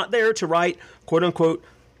 They're not there to write, quote unquote,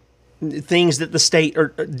 things that the state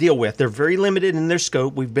deal with. They're very limited in their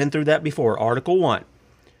scope. We've been through that before. Article 1.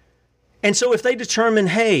 And so if they determine,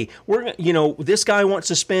 hey, this guy wants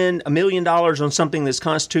to spend $1 million on something that's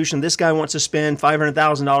constitutional, this guy wants to spend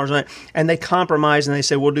 $500,000 on it, and they compromise and they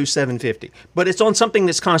say, we'll do $750,000. But it's on something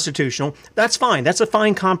that's constitutional, that's fine. That's a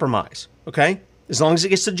fine compromise, okay? As long as it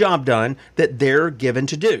gets the job done that they're given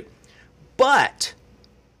to do. But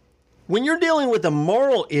when you're dealing with a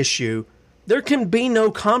moral issue, there can be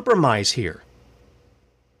no compromise here.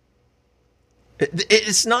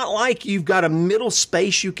 It's not like you've got a middle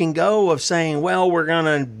space you can go of saying, well, we're going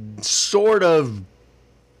to sort of,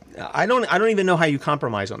 I don't even know how you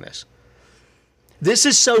compromise on this. This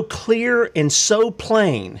is so clear and so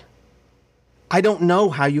plain. I don't know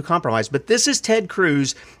how you compromise, but this is Ted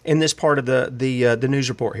Cruz in this part of the news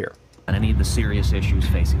report here. On any of the serious issues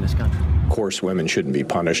facing this country. Of course, women shouldn't be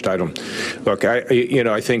punished. I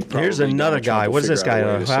think. Here's another guy. What is this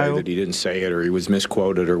guy? Say that he didn't say it, or he was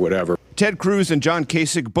misquoted, or whatever. Ted Cruz and John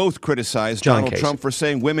Kasich both criticized Donald Trump for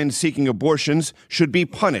saying women seeking abortions should be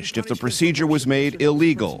punished if the procedure was made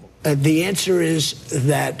illegal. The answer is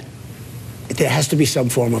that there has to be some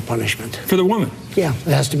form of punishment. For the woman? Yeah,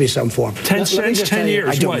 there has to be some form. 10 cents, 10 years.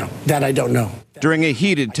 I don't know. That I don't know. During a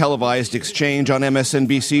heated televised exchange on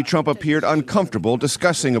MSNBC, Trump appeared uncomfortable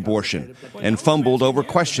discussing abortion and fumbled over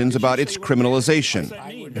questions about its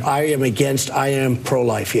criminalization. I am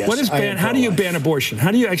pro-life, yes. What is ban? How do you ban abortion?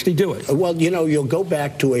 How do you actually do it? Well, you'll go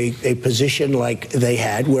back to a position like they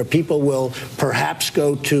had where people will perhaps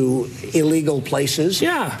go to illegal places.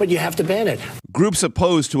 Yeah. But you have to ban it. Groups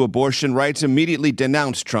opposed to abortion rights immediately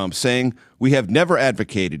denounced Trump, saying, "We have never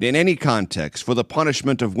advocated in any context for the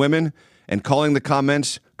punishment of women," and calling the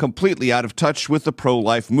comments completely out of touch with the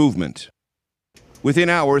pro-life movement. Within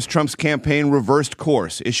hours, Trump's campaign reversed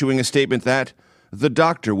course, issuing a statement that the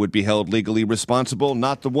doctor would be held legally responsible,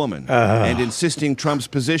 not the woman, and insisting Trump's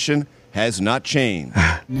position has not changed.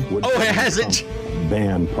 It hasn't.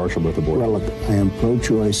 Ban partial birth abortion. Well, look, I am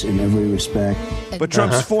pro-choice in every respect. But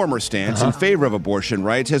Trump's former stance in favor of abortion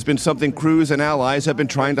rights has been something Cruz and allies have been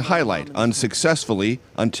trying to highlight, unsuccessfully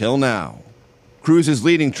until now. Cruz is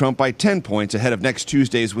leading Trump by 10 points ahead of next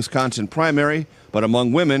Tuesday's Wisconsin primary, but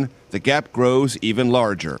among women, the gap grows even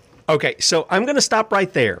larger. Okay, so I'm going to stop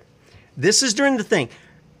right there. This is during the thing.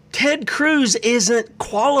 Ted Cruz isn't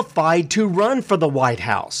qualified to run for the White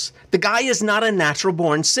House. The guy is not a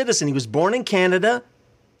natural-born citizen. He was born in Canada.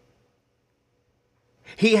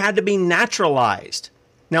 He had to be naturalized.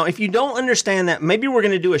 Now, if you don't understand that, maybe we're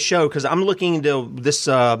going to do a show, because I'm looking into this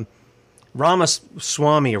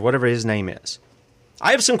Ramaswamy, or whatever his name is.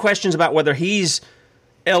 I have some questions about whether he's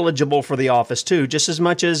eligible for the office, too, just as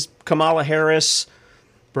much as Kamala Harris,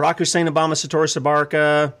 Barack Hussein Obama, Satoshi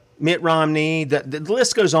Sabarka, Mitt Romney. The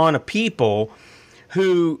list goes on of people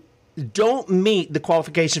who don't meet the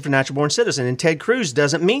qualifications for natural-born citizen, and Ted Cruz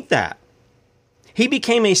doesn't meet that. He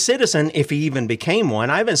became a citizen, if he even became one.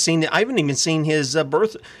 I haven't even seen his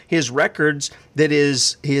records that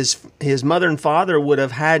his mother and father would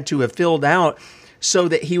have had to have filled out so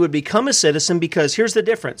that he would become a citizen, because here's the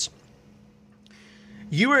difference.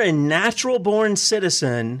 You are a natural-born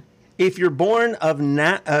citizen if you're born of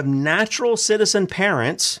natural citizen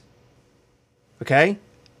parents, okay?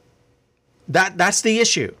 That's the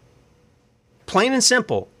issue. Plain and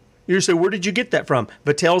simple. You say, where did you get that from?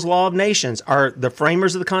 Vattel's Law of Nations. The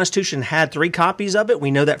framers of the Constitution had 3 copies of it.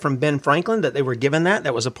 We know that from Ben Franklin, that they were given that.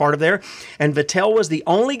 That was a part of there. And Vattel was the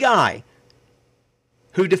only guy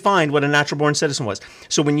who defined what a natural-born citizen was.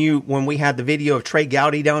 So when we had the video of Trey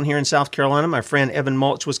Gowdy down here in South Carolina, my friend Evan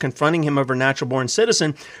Mulch was confronting him over natural-born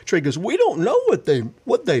citizen. Trey goes, we don't know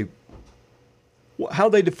how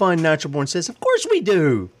they define natural-born citizen. Of course we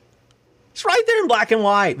do. It's right there in black and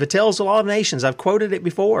white. Vattel's Law of Nations. I've quoted it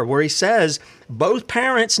before, where he says both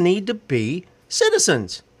parents need to be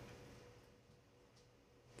citizens.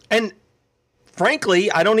 And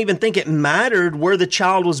frankly, I don't even think it mattered where the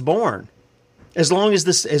child was born.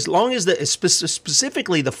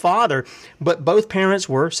 Specifically the father, but both parents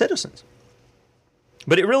were citizens.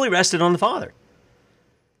 But it really rested on the father.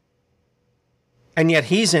 And yet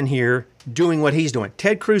he's in here doing what he's doing.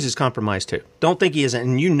 Ted Cruz is compromised too. Don't think he isn't.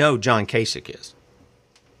 And you know John Kasich is.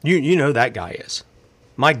 You know that guy is.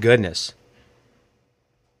 My goodness.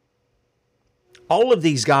 All of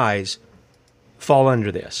these guys fall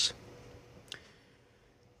under this.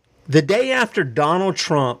 The day after Donald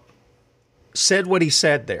Trump said what he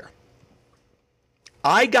said there,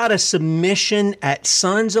 I got a submission at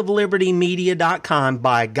sonsoflibertymedia.com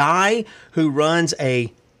by a guy who runs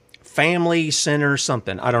a family center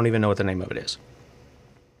something. I don't even know what the name of it is.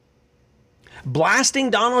 Blasting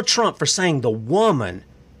Donald Trump for saying the woman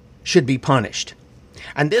should be punished.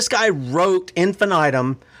 And this guy wrote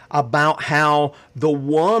infinitum about how the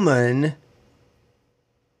woman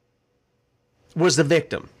was the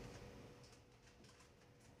victim.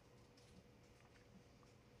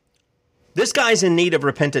 This guy's in need of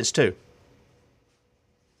repentance too.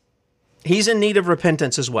 He's in need of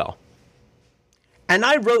repentance as well. And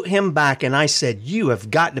I wrote him back and I said, you have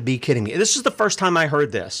got to be kidding me. This is the first time I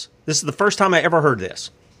heard this. This is the first time I ever heard this.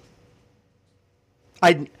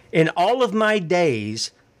 In all of my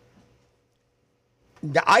days,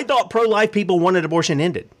 I thought pro-life people wanted abortion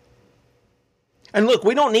ended. And look,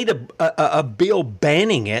 we don't need a bill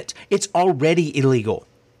banning it. It's already illegal.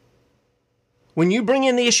 When you bring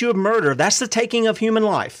in the issue of murder, that's the taking of human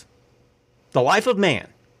life, the life of man.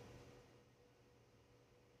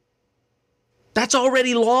 That's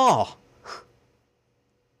already law.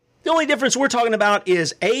 The only difference we're talking about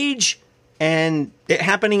is age and it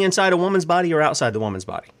happening inside a woman's body or outside the woman's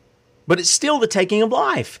body. But it's still the taking of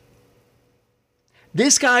life.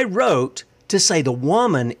 This guy wrote to say the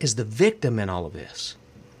woman is the victim in all of this.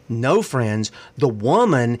 No, friends, the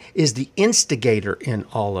woman is the instigator in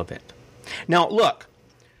all of it. Now, look,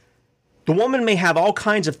 the woman may have all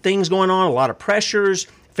kinds of things going on, a lot of pressures.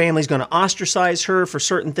 Family's going to ostracize her for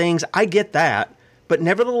certain things. I get that. But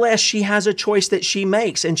nevertheless, she has a choice that she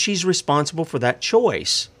makes, and she's responsible for that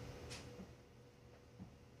choice.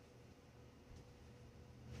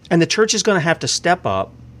 And the church is going to have to step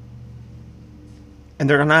up, and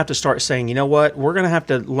they're going to have to start saying, you know what, we're going to have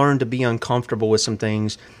to learn to be uncomfortable with some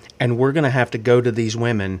things, and we're going to have to go to these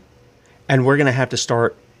women, and we're going to have to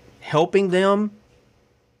start helping them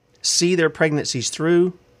see their pregnancies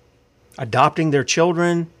through, adopting their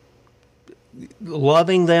children,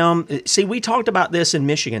 loving them. See, we talked about this in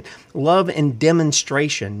Michigan. Love in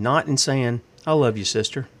demonstration, not in saying, I love you,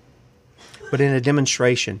 sister, but in a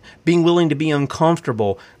demonstration. Being willing to be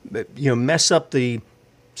uncomfortable, mess up the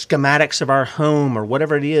schematics of our home or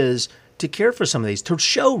whatever it is to care for some of these, to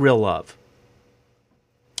show real love.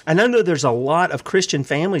 And I know there's a lot of Christian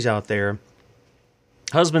families out there,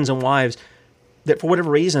 husbands and wives, that for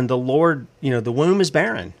whatever reason, the Lord, the womb is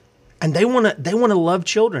barren. And they want to love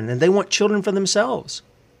children, and they want children for themselves.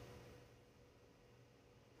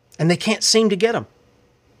 And they can't seem to get them.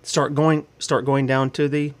 Start going down to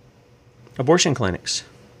the abortion clinics.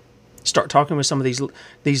 Start talking with some of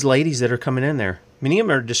these ladies that are coming in there. Many of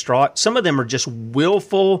them are distraught. Some of them are just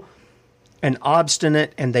willful and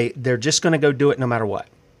obstinate, and they're just going to go do it no matter what.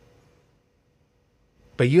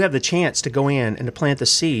 But you have the chance to go in and to plant the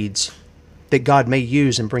seeds that God may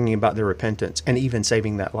use in bringing about their repentance and even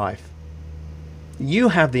saving that life. You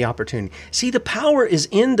have the opportunity. See, the power is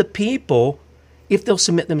in the people if they'll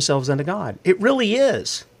submit themselves unto God. It really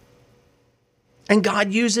is. And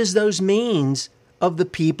God uses those means of the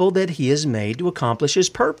people that He has made to accomplish His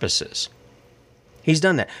purposes. He's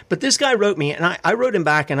done that. But this guy wrote me, and I wrote him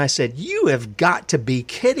back, and I said, you have got to be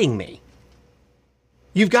kidding me.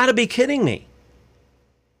 You've got to be kidding me.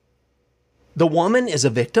 The woman is a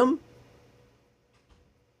victim?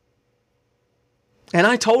 And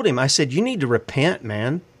I told him, I said, you need to repent,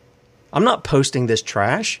 man. I'm not posting this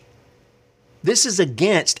trash. This is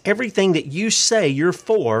against everything that you say you're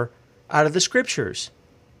for out of the Scriptures.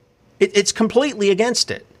 It's completely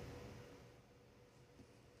against it.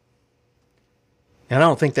 And I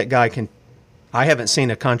don't think that guy can, I haven't seen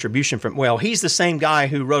a contribution from, well, he's the same guy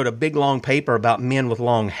who wrote a big long paper about men with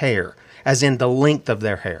long hair, as in the length of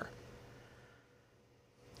their hair.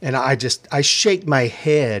 And I shake my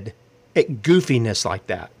head at goofiness like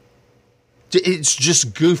that. It's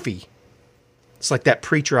just goofy. It's like that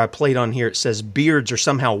preacher I played on here. It says beards are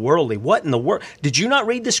somehow worldly. What in the world? Did you not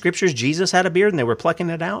read the Scriptures? Jesus had a beard and they were plucking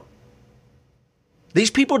it out. These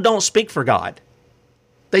people don't speak for God.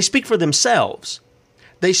 They speak for themselves.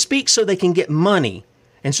 They speak so they can get money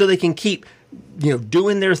and so they can keep,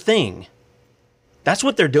 doing their thing. That's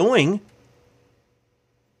what they're doing.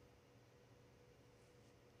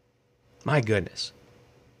 My goodness.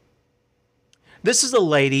 This is a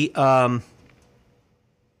lady, her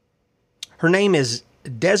name is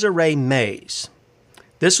Desiree Mays.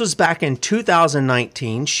 This was back in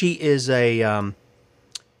 2019. She is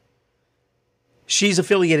she's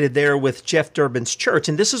affiliated there with Jeff Durbin's church.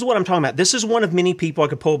 And this is what I'm talking about. This is one of many people I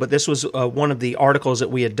could pull, but this was one of the articles that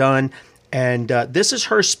we had done. And this is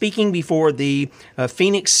her speaking before the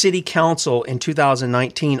Phoenix City Council in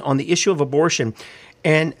 2019 on the issue of abortion.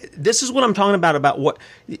 And this is what I'm talking about what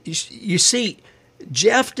you see.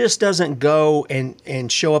 Jeff just doesn't go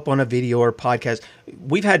and show up on a video or podcast.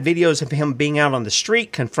 We've had videos of him being out on the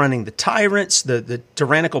street, confronting the tyrants, the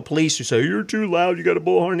tyrannical police who say, you're too loud, you got a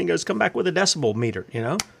bullhorn. And he goes, come back with a decibel meter.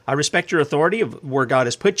 I respect your authority of where God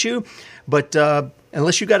has put you, but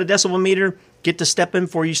unless you got a decibel meter, get to stepping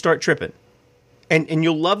before you start tripping. And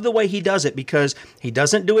you'll love the way he does it because he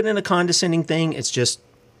doesn't do it in a condescending thing. It's just,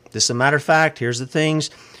 this is a matter of fact. Here's the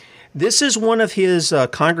things. This is one of his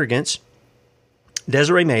congregants,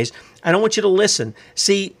 Desiree Mays. I don't want you to listen.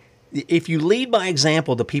 See, if you lead by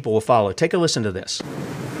example, the people will follow. Take a listen to this.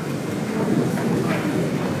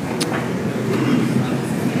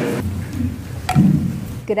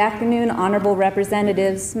 Good afternoon, honorable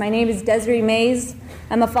representatives. My name is Desiree Mays.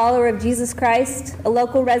 I'm a follower of Jesus Christ, a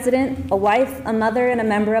local resident, a wife, a mother, and a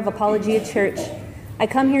member of Apologia Church. I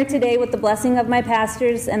come here today with the blessing of my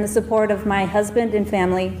pastors and the support of my husband and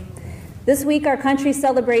family. This week, our country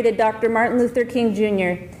celebrated Dr. Martin Luther King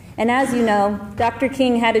Jr., and as you know, Dr.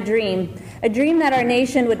 King had a dream that our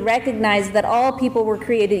nation would recognize that all people were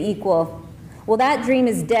created equal. Well, that dream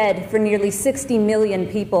is dead for nearly 60 million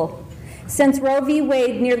people. Since Roe v.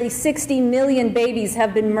 Wade, nearly 60 million babies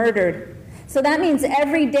have been murdered. So that means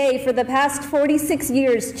every day for the past 46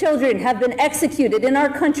 years, children have been executed in our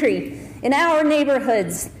country, in our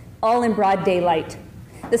neighborhoods, all in broad daylight.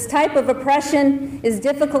 This type of oppression is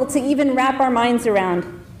difficult to even wrap our minds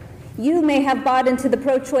around. You may have bought into the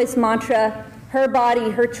pro-choice mantra, her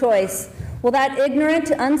body, her choice. Well, that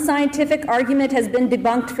ignorant, unscientific argument has been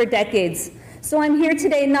debunked for decades. So I'm here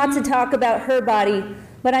today not to talk about her body,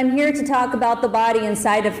 but I'm here to talk about the body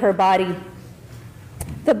inside of her body.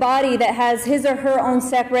 The body that has his or her own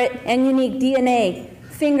separate and unique DNA,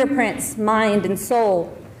 fingerprints, mind, and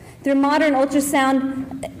soul. Through modern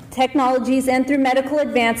ultrasound technologies and through medical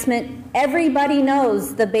advancement, everybody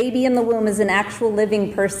knows the baby in the womb is an actual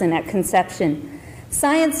living person at conception.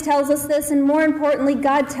 Science tells us this, and more importantly,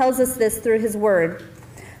 God tells us this through his word.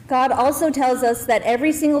 God also tells us that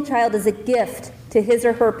every single child is a gift to his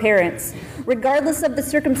or her parents. Regardless of the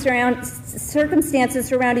circumstances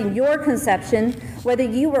surrounding your conception, whether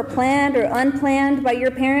you were planned or unplanned by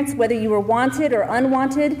your parents, whether you were wanted or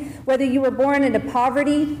unwanted, whether you were born into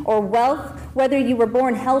poverty or wealth, whether you were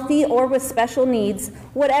born healthy or with special needs,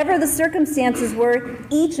 whatever the circumstances were,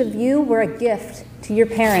 each of you were a gift to your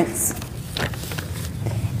parents.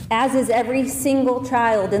 As is every single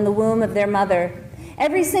child in the womb of their mother.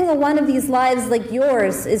 Every single one of these lives, like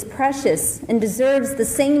yours, is precious and deserves the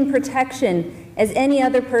same protection as any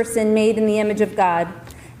other person made in the image of God.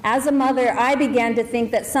 As a mother, I began to think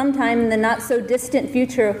that sometime in the not-so-distant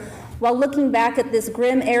future, while looking back at this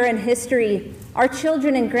grim era in history, our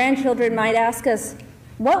children and grandchildren might ask us,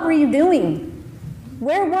 "What were you doing?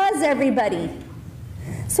 Where was everybody?"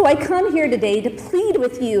 So I come here today to plead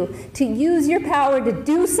with you to use your power to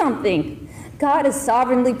do something. God has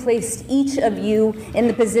sovereignly placed each of you in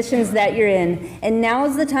the positions that you're in, and now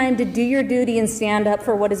is the time to do your duty and stand up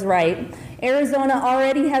for what is right. Arizona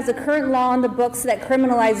already has a current law on the books that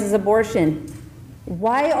criminalizes abortion.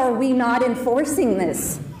 Why are we not enforcing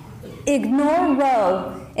this? Ignore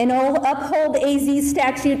Roe and uphold AZ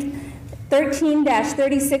Statute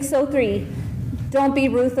 13-3603. Don't be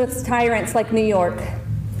ruthless tyrants like New York.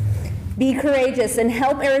 Be courageous and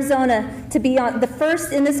help Arizona to be the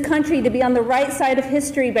first in this country to be on the right side of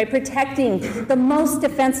history by protecting the most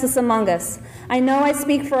defenseless among us. I know I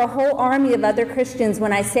speak for a whole army of other Christians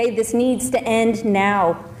when I say this needs to end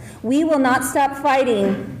now. We will not stop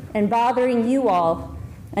fighting and bothering you all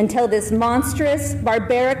until this monstrous,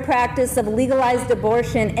 barbaric practice of legalized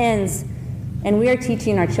abortion ends, and we are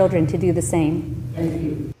teaching our children to do the same. Thank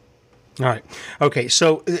you. All right. Okay,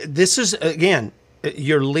 so this is, again,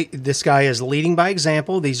 this guy is leading by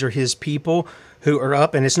example. These are his people who are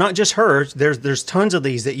up, and it's not just her. There's tons of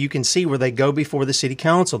these that you can see where they go before the city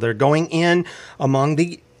council. They're going in among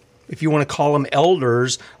the, if you want to call them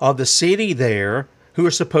elders of the city there, who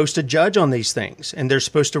are supposed to judge on these things, and they're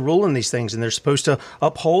supposed to rule on these things, and they're supposed to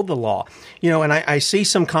uphold the law. You know, and I see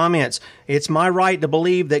some comments, it's my right to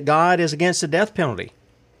believe that God is against the death penalty,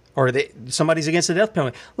 or that somebody's against the death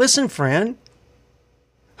penalty. Listen, friend,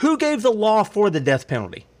 who gave the law for the death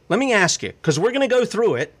penalty? Let me ask you, because we're going to go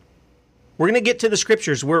through it. We're going to get to the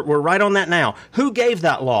scriptures. We're right on that now. Who gave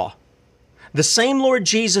that law? The same Lord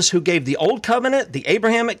Jesus who gave the Old Covenant, the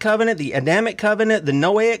Abrahamic Covenant, the Adamic Covenant, the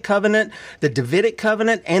Noahic Covenant, the Davidic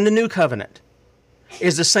Covenant, and the New Covenant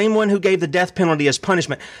is the same one who gave the death penalty as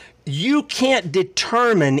punishment. You can't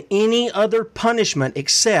determine any other punishment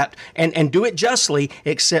except, and do it justly,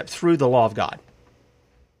 except through the law of God.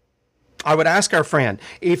 I would ask our friend,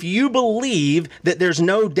 if you believe that there's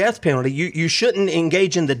no death penalty, you shouldn't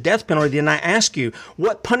engage in the death penalty, then I ask you,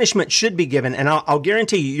 what punishment should be given? And I'll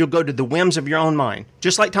guarantee you'll go to the whims of your own mind.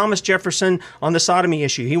 Just like Thomas Jefferson on the sodomy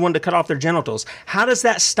issue. He wanted to cut off their genitals. How does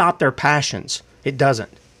that stop their passions? It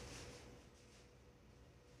doesn't.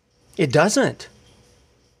 It doesn't.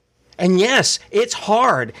 And yes, it's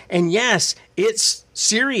hard. And yes, it's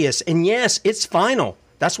serious. And yes, it's final.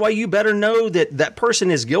 That's why you better know that that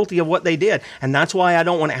person is guilty of what they did. And that's why I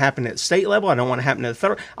don't want it to happen at the state level. I don't want it to happen at the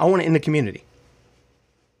federal. I want it in the community.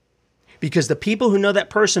 Because the people who know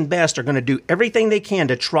that person best are going to do everything they can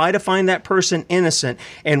to try to find that person innocent.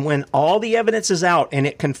 And when all the evidence is out and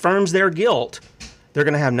it confirms their guilt, they're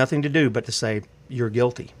going to have nothing to do but to say, you're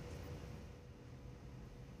guilty.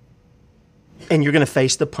 And you're going to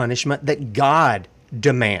face the punishment that God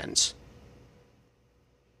demands.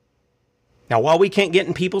 Now, while we can't get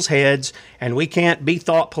in people's heads and we can't be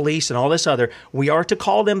thought police and all this other, we are to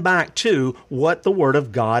call them back to what the Word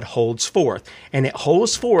of God holds forth. And it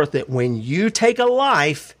holds forth that when you take a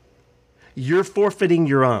life, you're forfeiting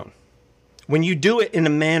your own. When you do it in a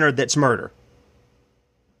manner that's murder.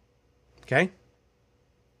 Okay?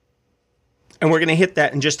 And we're going to hit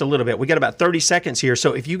that in just a little bit. We got about 30 seconds here.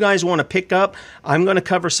 So if you guys want to pick up, I'm going to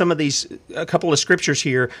cover some of these, a couple of scriptures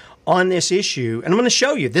here on this issue. And I'm going to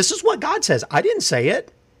show you, this is what God says. I didn't say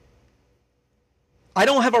it. I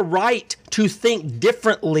don't have a right to think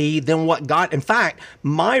differently than what God, in fact,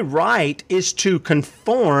 my right is to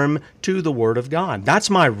conform to the Word of God.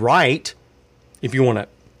 That's my right, if you want to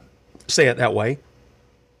say it that way.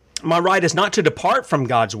 My right is not to depart from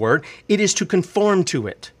God's Word. It is to conform to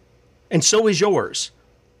it. And so is yours.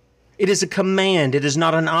 It is a command. It is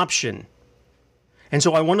not an option. And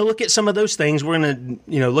so I want to look at some of those things. We're going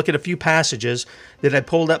to, look at a few passages that I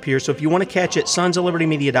pulled up here. So if you want to catch it,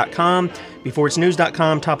 sonsoflibertymedia.com,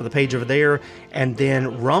 beforeitsnews.com, top of the page over there, and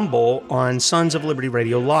then Rumble on Sons of Liberty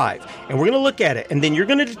Radio Live. And we're going to look at it, and then you're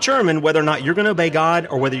going to determine whether or not you're going to obey God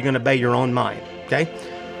or whether you're going to obey your own mind, okay?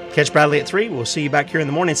 Catch Bradley at 3. We'll see you back here in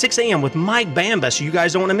the morning, 6 a.m. with Mike Bambus. You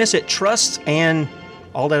guys don't want to miss it. Trusts and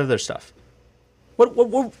all that other stuff.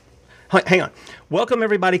 Hang on. Welcome,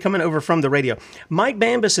 everybody coming over from the radio. Mike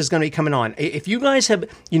Bambus is going to be coming on. If you guys have,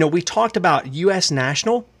 we talked about U.S.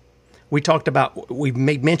 National. We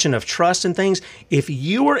made mention of trust and things. If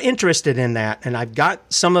you are interested in that, and I've got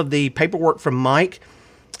some of the paperwork from Mike,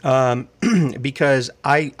 because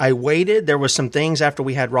I waited. There was some things after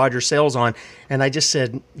we had Roger Sales on, and I just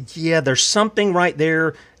said, yeah, there's something right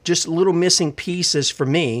there, just little missing pieces for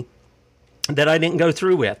me that I didn't go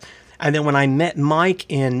through with. And then when I met Mike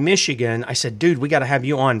in Michigan, I said, dude, we got to have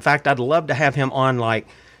you on. In fact, I'd love to have him on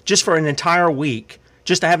just for an entire week,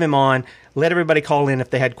 just to have him on, let everybody call in if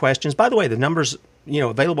they had questions. By the way, the number's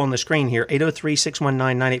available on the screen here,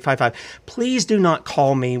 803-619-9855. Please do not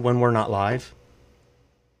call me when we're not live.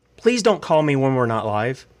 Please don't call me when we're not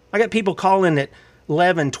live. I got people calling at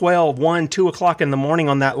 11, 12, 1, 2 o'clock in the morning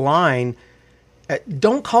on that line.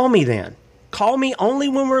 Don't call me then. Call me only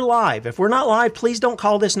when we're live. If we're not live, please don't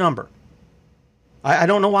call this number. I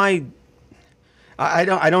don't know why. I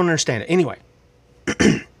don't understand it. Anyway,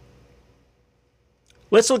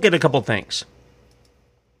 let's look at a couple things.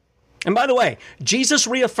 And by the way, Jesus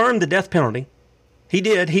reaffirmed the death penalty. He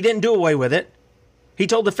did. He didn't do away with it. He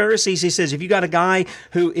told the Pharisees, he says, if you got a guy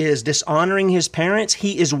who is dishonoring his parents,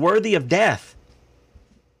 he is worthy of death.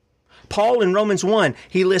 Paul in Romans 1,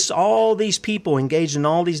 he lists all these people engaged in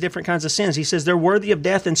all these different kinds of sins. He says they're worthy of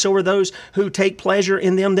death, and so are those who take pleasure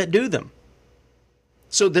in them that do them.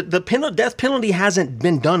 So the death penalty hasn't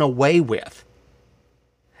been done away with.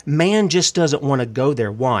 Man just doesn't want to go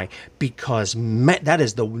there. Why? Because that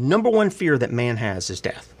is the number one fear that man has is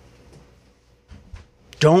death.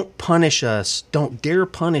 Don't punish us. Don't dare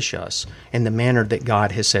punish us in the manner that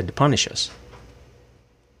God has said to punish us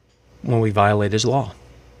when we violate his law.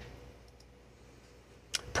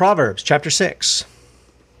 Proverbs chapter 6.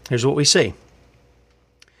 Here's what we see.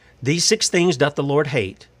 These 6 things doth the Lord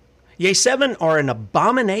hate. Yea, 7 are an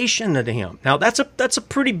abomination unto him. Now that's a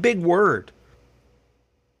pretty big word.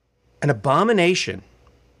 An abomination.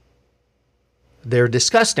 They're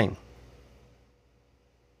disgusting.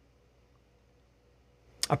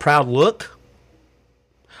 A proud look,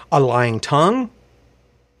 a lying tongue,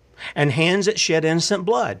 and hands that shed innocent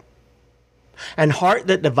blood, and heart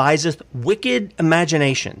that deviseth wicked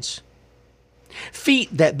imaginations,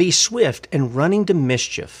 feet that be swift in running to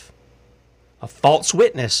mischief, a false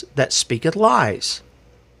witness that speaketh lies,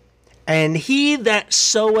 and he that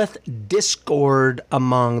soweth discord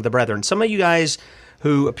among the brethren. Some of you guys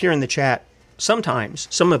who appear in the chat, sometimes,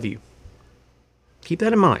 some of you, keep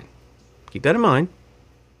that in mind. Keep that in mind.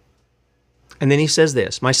 And then he says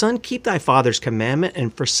this, my son, keep thy father's commandment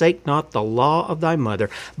and forsake not the law of thy mother.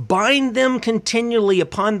 Bind them continually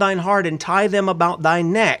upon thine heart and tie them about thy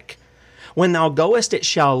neck. When thou goest, it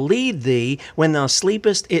shall lead thee. When thou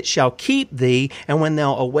sleepest, it shall keep thee. And when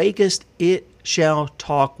thou awakest, it shall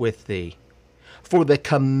talk with thee. For the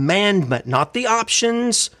commandment, not the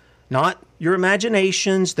options, not your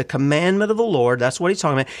imaginations, the commandment of the Lord, that's what he's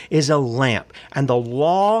talking about, is a lamp. And the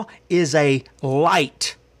law is a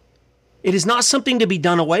light. It is not something to be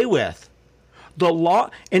done away with. The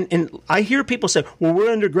law, and I hear people say, well,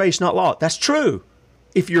 we're under grace, not law. That's true.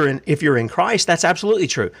 If you're in Christ, that's absolutely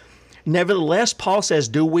true. Nevertheless, Paul says,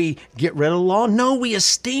 do we get rid of the law? No, we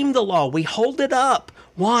esteem the law. We hold it up.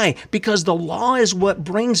 Why? Because the law is what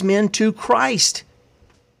brings men to Christ.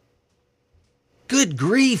 Good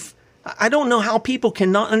grief. I don't know how people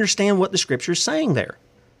cannot understand what the Scripture is saying there.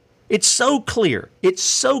 It's so clear. It's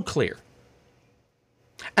so clear.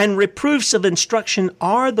 And reproofs of instruction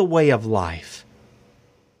are the way of life.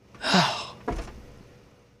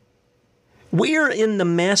 We're in the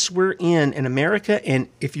mess we're in America, and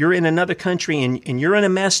if you're in another country and you're in a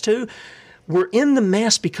mess too, we're in the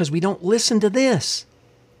mess because we don't listen to this.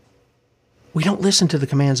 We don't listen to the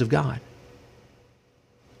commands of God.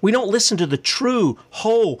 We don't listen to the true,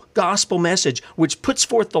 whole gospel message, which puts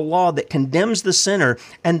forth the law that condemns the sinner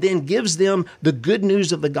and then gives them the good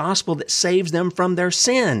news of the gospel that saves them from their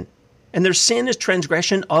sin. And their sin is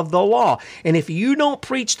transgression of the law. And if you don't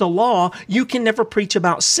preach the law, you can never preach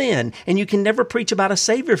about sin, and you can never preach about a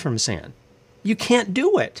Savior from sin. You can't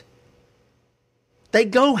do it. They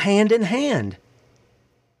go hand in hand.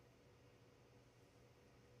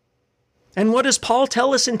 And what does Paul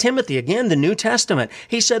tell us in Timothy? Again, the New Testament.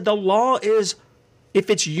 He said the law is If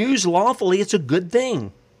it's used lawfully, it's a good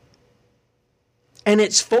thing. And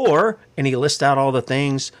it's for, and he lists out all the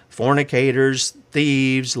things, fornicators,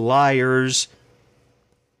 thieves, liars,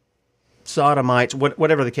 sodomites,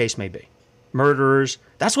 whatever the case may be, murderers.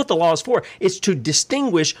 That's what the law is for. It's to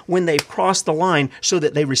distinguish when they've crossed the line so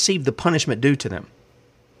that they receive the punishment due to them.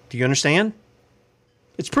 Do you understand?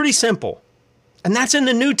 It's pretty simple. And that's in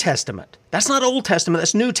the New Testament. That's not Old Testament,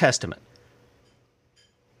 that's New Testament.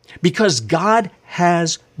 Because God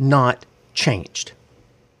has not changed.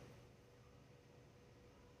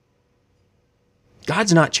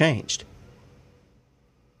 God's not changed.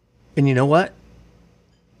 And you know what?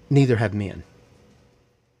 Neither have men.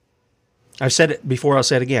 I've said it before, I'll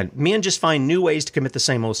say it again. Men just find new ways to commit the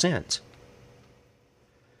same old sins.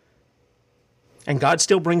 And God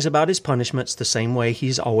still brings about his punishments the same way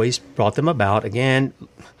he's always brought them about. Again,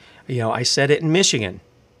 I said it in Michigan.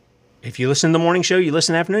 If you listen to the morning show, you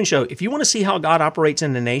listen to the afternoon show. If you want to see how God operates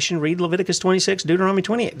in the nation, read Leviticus 26, Deuteronomy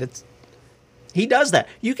 28. He does that.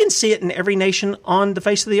 You can see it in every nation on the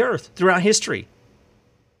face of the earth throughout history.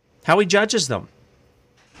 How he judges them.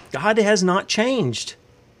 God has not changed,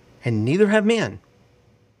 and neither have men.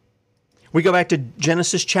 We go back to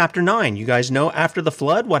Genesis chapter 9. You guys know after the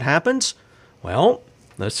flood, what happens? Well,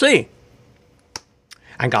 let's see.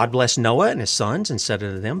 And God blessed Noah and his sons and said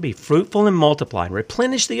unto them, be fruitful and multiply and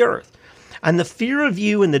replenish the earth. And the fear of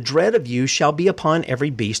you and the dread of you shall be upon every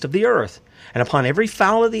beast of the earth, and upon every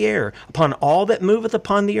fowl of the air, upon all that moveth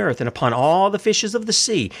upon the earth, and upon all the fishes of the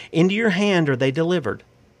sea. Into your hand are they delivered.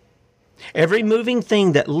 Every moving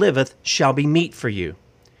thing that liveth shall be meat for you.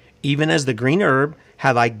 Even as the green herb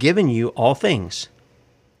have I given you all things.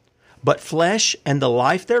 But flesh and the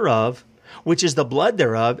life thereof, which is the blood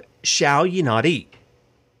thereof, shall ye not eat.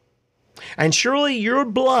 And surely your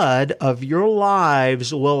blood of your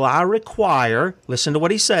lives will I require, listen to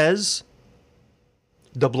what he says,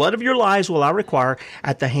 the blood of your lives will I require,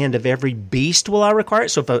 at the hand of every beast will I require it.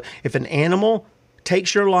 So if an animal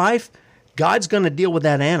takes your life, God's going to deal with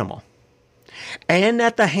that animal. And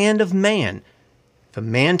at the hand of man. If a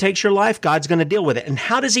man takes your life, God's going to deal with it. And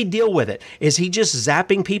how does he deal with it? Is he just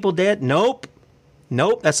zapping people dead? Nope,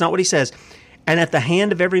 that's not what he says. And at the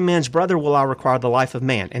hand of every man's brother will I require the life of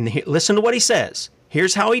man. And listen to what he says.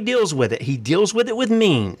 Here's how he deals with it. He deals with it with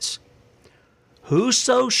means.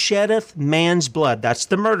 Whoso sheddeth man's blood, that's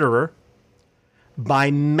the murderer,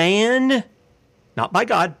 by man, not by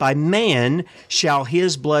God, by man shall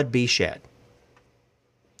his blood be shed.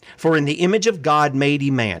 For in the image of God made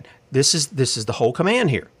he man. This is the whole command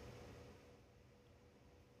here.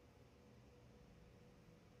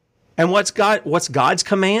 And what's God's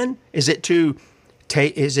command? Is it to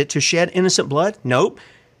shed innocent blood? Nope.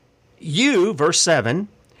 You, verse 7,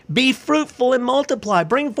 be fruitful and multiply,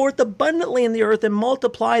 bring forth abundantly in the earth and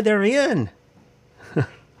multiply therein.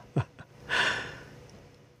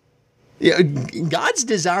 God's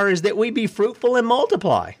desire is that we be fruitful and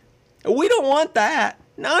multiply. We don't want that.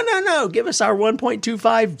 No. Give us our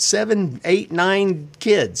 1.25, 7, 8, 9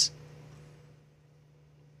 kids.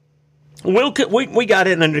 We got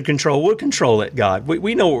it under control. We'll control it, God.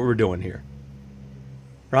 We know what we're doing here.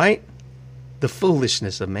 Right? The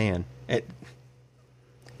foolishness of man.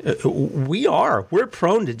 We're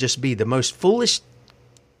prone to just be the most foolish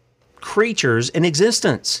creatures in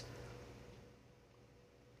existence.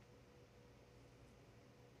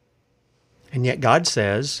 And yet God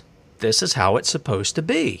says, this is how it's supposed to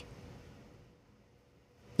be.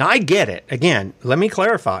 Now, I get it. Again, let me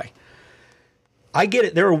clarify. I get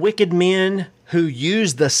it. There are wicked men who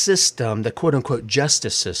use the system, the quote-unquote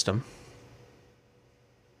justice system,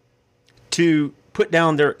 to put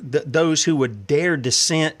down those who would dare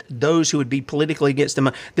dissent, those who would be politically against them.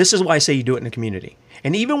 This is why I say you do it in the community.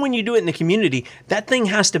 And even when you do it in the community, that thing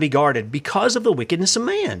has to be guarded because of the wickedness of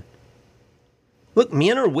man. Look,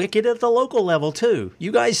 men are wicked at the local level too.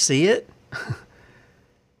 You guys see it.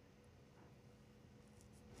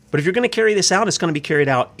 But if you're going to carry this out, it's going to be carried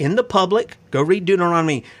out in the public. Go read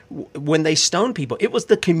Deuteronomy. When they stoned people, it was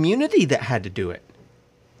the community that had to do it.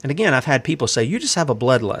 And again, I've had people say, you just have a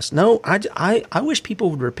bloodlust. No, I wish people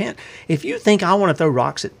would repent. If you think I want to throw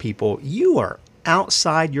rocks at people, you are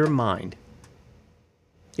outside your mind.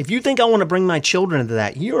 If you think I want to bring my children into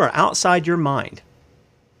that, you are outside your mind.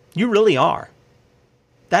 You really are.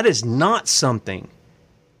 That is not something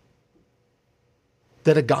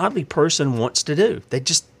that a godly person wants to do.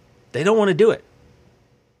 They don't want to do it.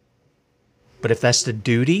 But if that's the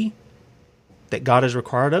duty that God has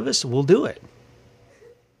required of us, we'll do it.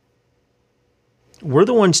 We're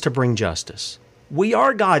the ones to bring justice. We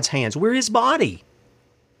are God's hands. We're his body.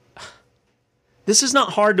 This is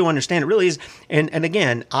not hard to understand. It really is. And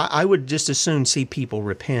again, I would just as soon see people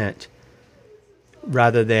repent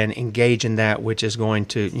rather than engage in that which is going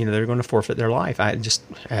to, they're going to forfeit their life.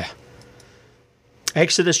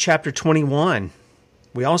 Exodus chapter 21.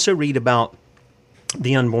 We also read about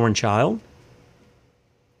the unborn child.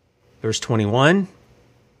 Verse 21.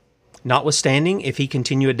 Notwithstanding, if he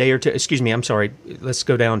continue a day or two, let's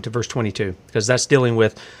go down to verse 22, because that's dealing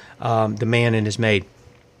with the man and his maid.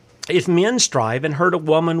 If men strive and hurt a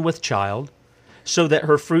woman with child, so that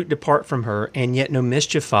her fruit depart from her, and yet no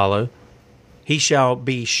mischief follow, he shall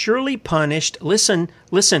be surely punished. Listen,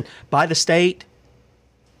 by the state.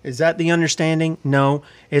 Is that the understanding? No,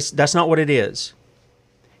 that's not what it is.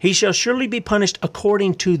 He shall surely be punished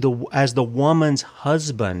according to as the woman's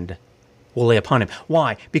husband will lay upon him.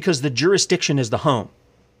 Why? Because the jurisdiction is the home.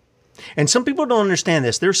 And some people don't understand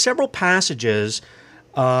this. There are several passages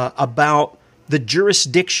about the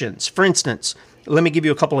jurisdictions. For instance, let me give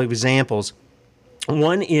you a couple of examples.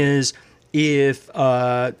 One is if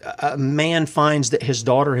a man finds that his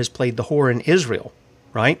daughter has played the whore in Israel,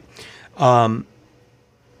 right?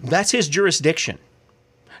 That's his jurisdiction.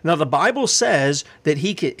 Now, the Bible says that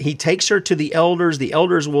he takes her to the elders. The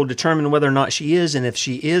elders will determine whether or not she is, and if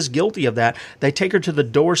she is guilty of that, they take her to the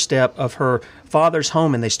doorstep of her father's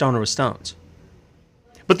home and they stone her with stones.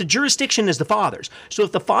 But the jurisdiction is the father's. So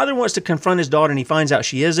if the father wants to confront his daughter and he finds out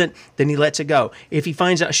she isn't, then he lets it go. If he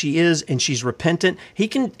finds out she is and she's repentant, he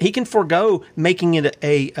can forego making it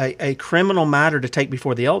a criminal matter to take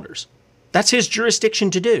before the elders. That's his jurisdiction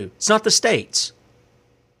to do. It's not the state's.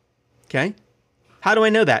 Okay? How do I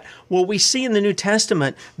know that? Well, we see in the New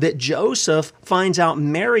Testament that Joseph finds out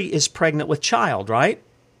Mary is pregnant with child, right?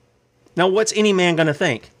 Now, what's any man going to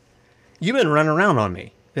think? You've been running around on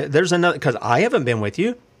me. There's another, because I haven't been with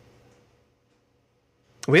you.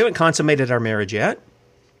 We haven't consummated our marriage yet.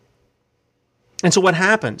 And so what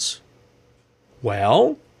happens?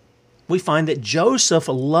 Well, we find that Joseph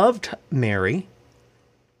loved Mary,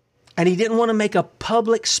 and he didn't want to make a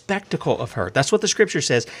public spectacle of her. That's what the scripture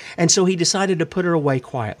says. And so he decided to put her away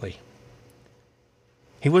quietly.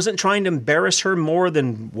 He wasn't trying to embarrass her more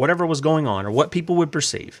than whatever was going on or what people would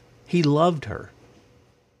perceive. He loved her.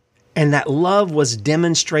 And that love was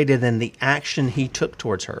demonstrated in the action he took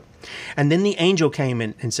towards her. And then the angel came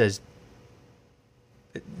in and says,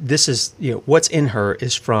 this is, what's in her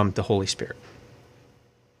is from the Holy Spirit.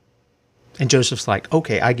 And Joseph's like,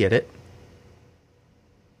 okay, I get it.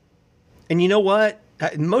 And you know what?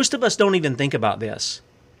 Most of us don't even think about this.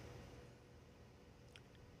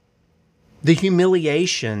 The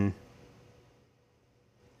humiliation.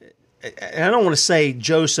 I don't want to say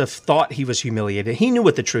Joseph thought he was humiliated. He knew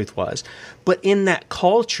what the truth was. But in that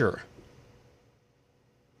culture,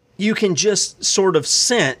 you can just sort of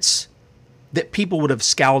sense that people would have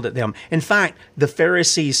scowled at them. In fact, the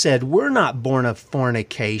Pharisees said, we're not born of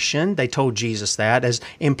fornication. They told Jesus that, as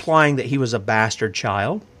implying that he was a bastard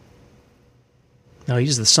child. No,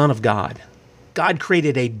 he's the Son of God. God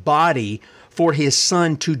created a body for his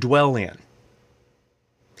Son to dwell in.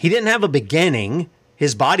 He didn't have a beginning.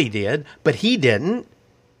 His body did, but he didn't.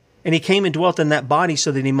 And he came and dwelt in that body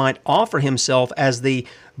so that he might offer himself as the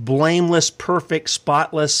blameless, perfect,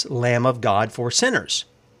 spotless Lamb of God for sinners.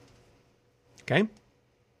 Okay?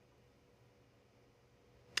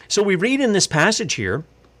 So we read in this passage here,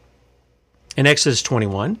 in Exodus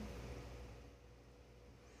 21,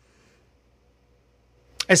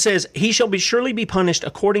 it says, he shall surely be punished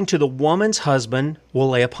according to the woman's husband will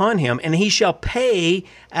lay upon him, and he shall pay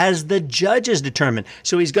as the judges determine.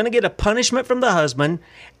 So he's going to get a punishment from the husband,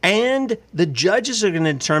 and the judges are going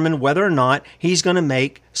to determine whether or not he's going to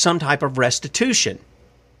make some type of restitution.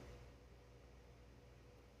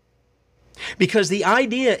 Because the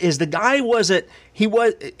idea is the guy he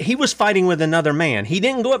was fighting with another man. He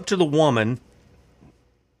didn't go up to the woman,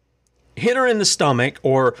 hit her in the stomach,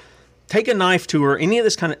 or take a knife to her, any of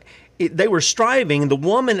this kind of. They were striving. The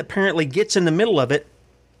woman apparently gets in the middle of it,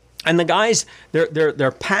 and the guys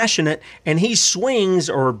they're passionate, and he swings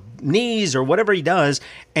or knees or whatever he does,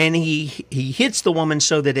 and he hits the woman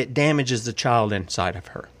so that it damages the child inside of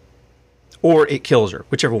her, or it kills her,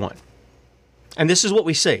 whichever one. And this is what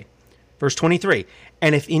we see, verse 23.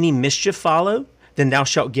 And if any mischief follow, then thou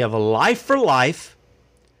shalt give life for life,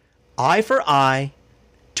 eye for eye,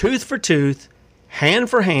 tooth for tooth, hand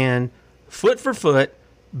for hand, foot for foot,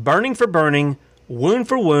 burning for burning, wound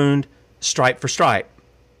for wound, stripe for stripe.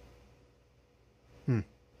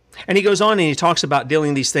 And he goes on and he talks about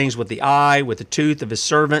dealing these things with the eye, with the tooth of his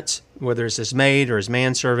servants, whether it's his maid or his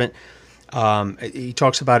manservant. He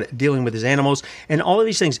talks about it dealing with his animals and all of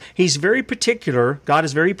these things. He's very particular. God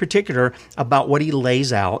is very particular about what he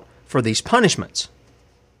lays out for these punishments.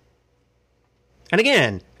 And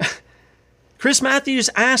again, Chris Matthews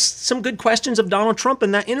asked some good questions of Donald Trump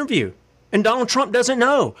in that interview. And Donald Trump doesn't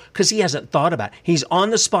know because he hasn't thought about it. He's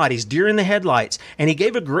on the spot. He's deer in the headlights. And he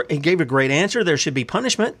gave a great answer. There should be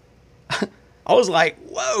punishment. I was like,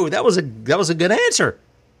 whoa, that was a good answer.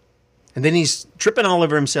 And then he's tripping all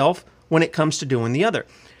over himself when it comes to doing the other.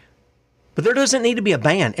 But there doesn't need to be a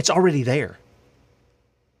ban. It's already there.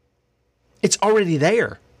 It's already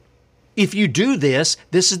there. If you do this,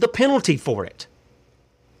 this is the penalty for it.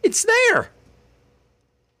 It's there.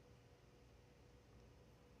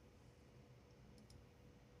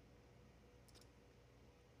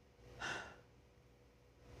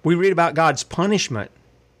 We read about God's punishment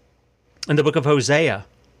in the book of Hosea.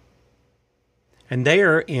 And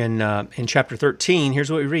there in chapter 13,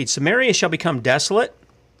 here's what we read. Samaria shall become desolate,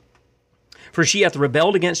 for she hath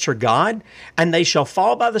rebelled against her God, and they shall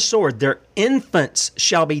fall by the sword. Their infants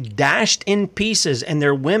shall be dashed in pieces, and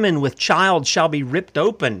their women with child shall be ripped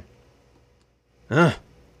open. And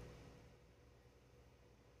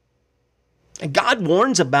God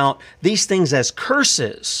warns about these things as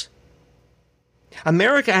curses.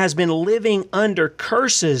 America has been living under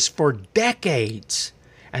curses for decades,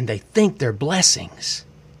 and they think they're blessings.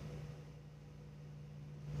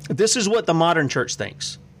 This is what the modern church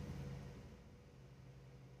thinks.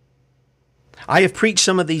 I have preached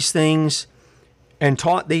some of these things and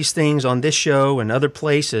taught these things on this show and other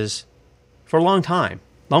places for a long time,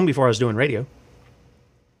 long before I was doing radio.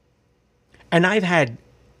 And I've had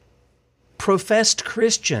professed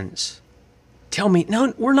Christians tell me,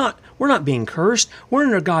 no, we're not being cursed. We're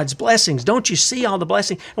under God's blessings. Don't you see all the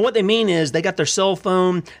blessings? And what they mean is they got their cell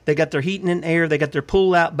phone, they got their heating and air, they got their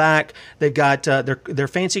pool out back, they've got their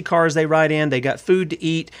fancy cars they ride in, they got food to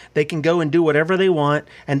eat, they can go and do whatever they want,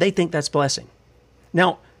 and they think that's blessing.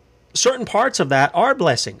 Now, certain parts of that are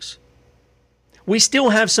blessings. We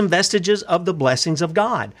still have some vestiges of the blessings of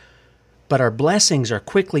God, but our blessings are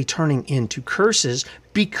quickly turning into curses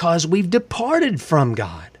because we've departed from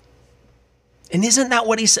God. And isn't that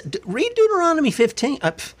what he said? Read Deuteronomy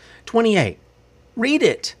 28. Read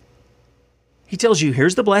it. He tells you,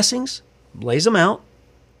 here's the blessings, lays them out.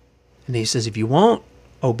 And he says, if you won't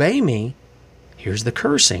obey me, here's the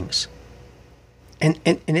cursings. And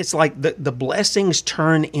it's like the blessings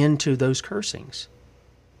turn into those cursings.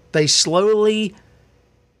 They slowly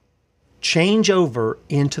change over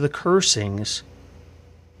into the cursings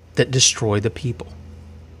that destroy the people.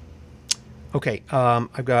 Okay,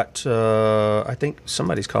 I've got, I think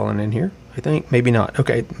somebody's calling in here. I think, maybe not.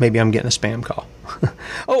 Okay, maybe I'm getting a spam call.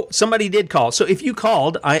 Oh, somebody did call. So if you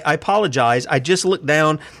called, I apologize. I just looked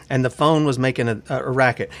down and the phone was making a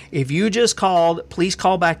racket. If you just called, please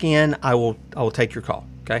call back in. I will take your call,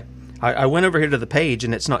 okay? I went over here to the page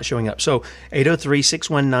and it's not showing up. So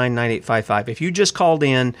 803-619-9855. If you just called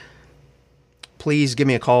in, please give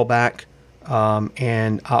me a call back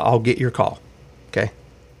and I'll get your call, okay?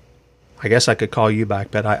 I guess I could call you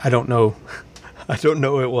back, but I don't know. I don't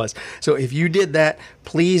know who it was. So if you did that,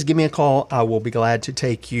 please give me a call. I will be glad to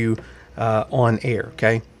take you on air,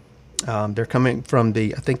 okay? They're coming from I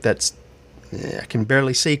think that's, I can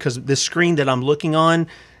barely see because this screen that I'm looking on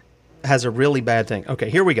has a really bad thing. Okay,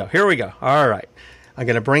 here we go. All right. I'm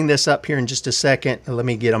going to bring this up here in just a second. Let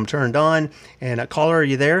me get them turned on. And caller, are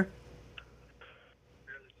you there?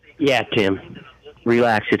 Yeah, Tim.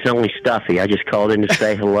 Relax. It's only Stuffy. I just called in to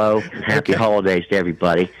say hello and happy holidays to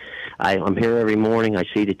everybody. I'm here every morning. I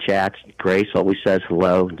see the chats. Grace always says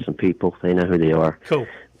hello, and some people, they know who they are. Cool.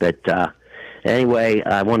 But anyway,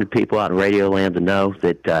 I wanted people out in Radio Land to know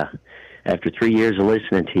that after 3 years of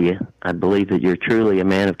listening to you, I believe that you're truly a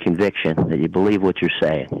man of conviction, that you believe what you're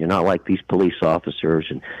saying. You're not like these police officers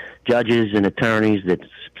and judges and attorneys that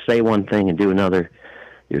say one thing and do another.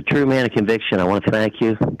 You're a true man of conviction. I want to thank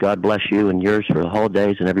you. God bless you and yours for the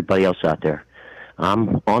holidays and everybody else out there.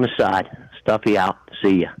 I'm on the side. Stuffy out.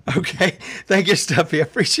 See ya. Okay. Thank you, Stuffy. I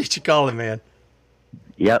appreciate you calling, man.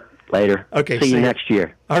 Yep. Later. Okay. See you next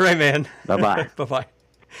year. All right, man. Bye-bye. Bye-bye.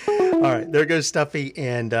 All right. There goes Stuffy.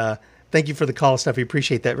 And thank you for the call, Stuffy.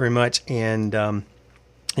 Appreciate that very much. And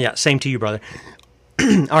yeah, same to you, brother.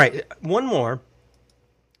 All right. One more.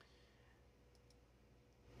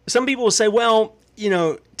 Some people will say, well,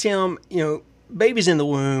 Tim, babies in the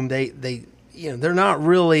womb, they they're not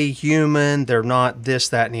really human. They're not this,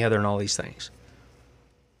 that, and the other, and all these things.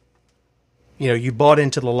 You bought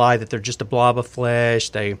into the lie that they're just a blob of flesh,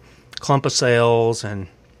 they clump of cells, and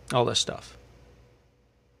all this stuff.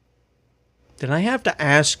 Then I have to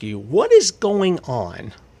ask you, what is going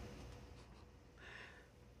on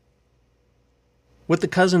with the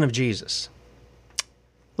cousin of Jesus?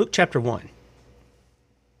 Luke chapter 1.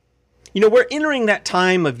 You know, we're entering that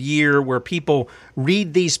time of year where people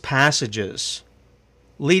read these passages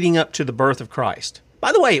leading up to the birth of Christ.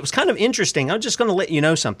 By the way, it was kind of interesting. I'm just going to let you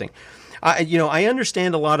know something. I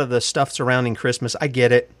understand a lot of the stuff surrounding Christmas. I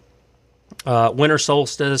get it. Winter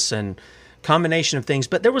solstice and combination of things.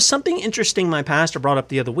 But there was something interesting my pastor brought up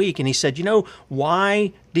the other week, and he said, you know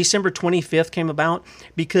why December 25th came about?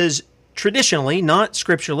 Because traditionally, not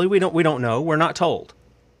scripturally, we don't know. We're not told.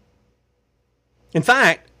 In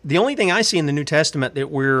fact, the only thing I see in the New Testament that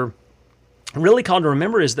we're really called to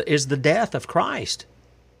remember is the death of Christ.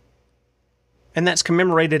 And that's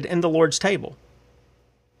commemorated in the Lord's table.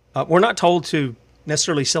 We're not told to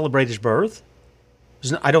necessarily celebrate his birth.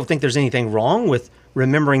 I don't think there's anything wrong with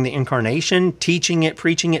remembering the incarnation, teaching it,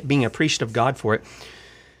 preaching it, being a priest of God for it.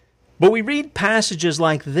 But we read passages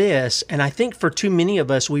like this, and I think for too many of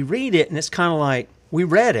us, we read it, and it's kind of like, we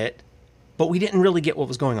read it, but we didn't really get what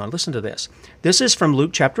was going on. Listen to this. This is from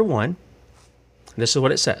Luke chapter 1. This is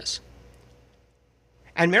what it says.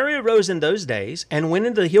 And Mary arose in those days and went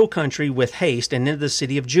into the hill country with haste and into the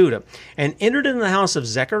city of Judah and entered into the house of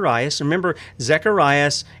Zacharias. Remember,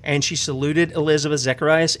 Zacharias, and she saluted Elizabeth.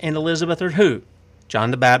 Zacharias and Elizabeth are who?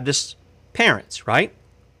 John the Baptist's parents, right?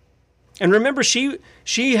 And remember, she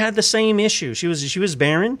had the same issue. She was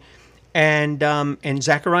barren, and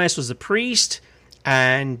Zacharias was the priest,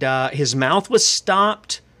 and his mouth was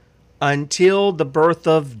stopped until the birth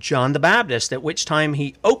of John the Baptist, at which time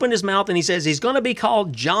he opened his mouth and he says he's going to be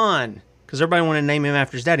called John, because everybody wanted to name him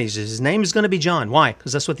after his daddy. He says his name is going to be John. Why?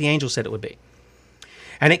 Because that's what the angel said it would be.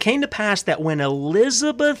 And it came to pass that when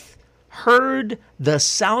Elizabeth heard the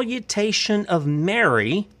salutation of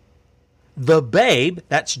Mary, the babe,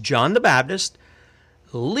 that's John the Baptist,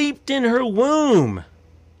 leaped in her womb.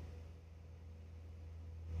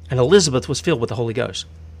 And Elizabeth was filled with the Holy Ghost.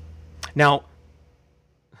 Now,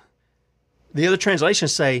 the other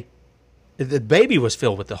translations say the baby was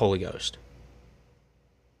filled with the Holy Ghost.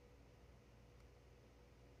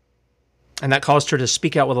 And that caused her to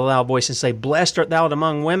speak out with a loud voice and say, Blessed art thou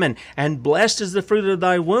among women, and blessed is the fruit of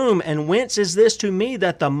thy womb. And whence is this to me,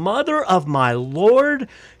 that the mother of my Lord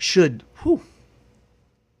should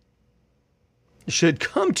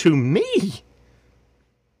come to me?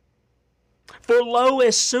 For lo,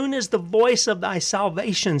 as soon as the voice of thy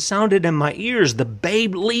salvation sounded in my ears, the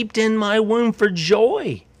babe leaped in my womb for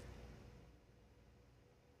joy.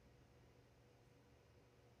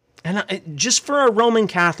 And just for our Roman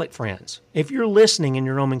Catholic friends, if you're listening and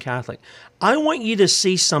you're Roman Catholic, I want you to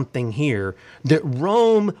see something here that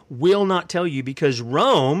Rome will not tell you, because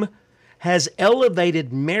Rome has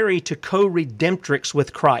elevated Mary to co-redemptrix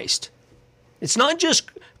with Christ. It's not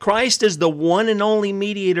just Christ is the one and only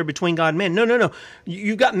mediator between God and man. No.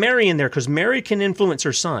 You've got Mary in there because Mary can influence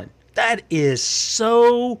her son. That is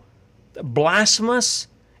so blasphemous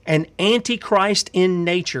and antichrist in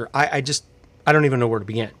nature. I don't even know where to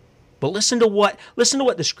begin. But listen to what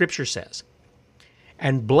the scripture says.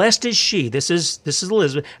 And blessed is she, this is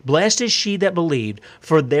Elizabeth, blessed is she that believed,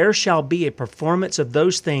 for there shall be a performance of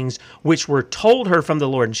those things which were told her from the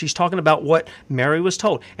Lord. And she's talking about what Mary was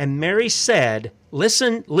told. And Mary said,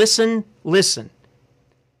 listen.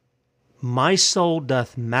 My soul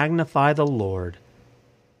doth magnify the Lord,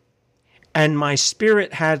 and my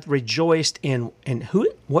spirit hath rejoiced in who?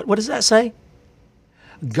 What does that say?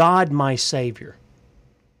 God my Savior.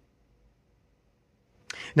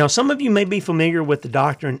 Now, some of you may be familiar with the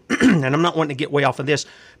doctrine, and I'm not wanting to get way off of this,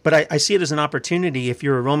 but I see it as an opportunity. If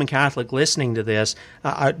you're a Roman Catholic listening to this,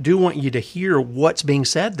 I do want you to hear what's being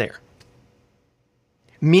said there.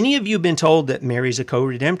 Many of you have been told that Mary's a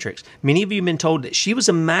co-redemptrix. Many of you have been told that she was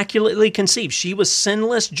immaculately conceived. She was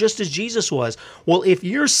sinless just as Jesus was. Well, if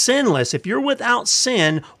you're sinless, if you're without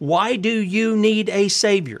sin, why do you need a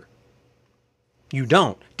Savior? You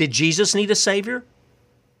don't. Did Jesus need a Savior?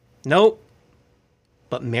 Nope.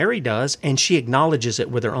 But Mary does, and she acknowledges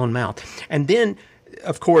it with her own mouth. And then,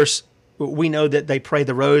 of course, we know that they pray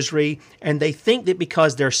the rosary, and they think that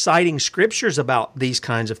because they're citing scriptures about these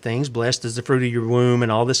kinds of things, blessed is the fruit of your womb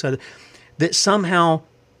and all this other, that somehow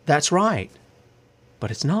that's right.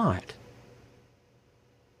 But it's not.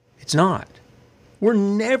 It's not. We're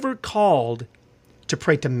never called to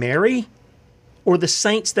pray to Mary or the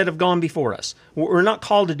saints that have gone before us. We're not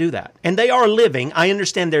called to do that. And they are living. I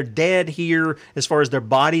understand they're dead here as far as their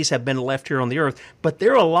bodies have been left here on the earth, but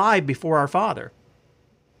they're alive before our Father.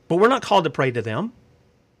 But we're not called to pray to them.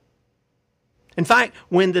 In fact,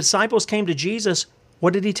 when the disciples came to Jesus,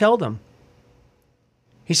 what did he tell them?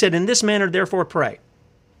 He said, in this manner, therefore, pray.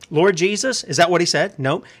 Lord Jesus, is that what he said?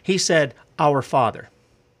 No. He said, our Father.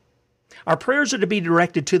 Our prayers are to be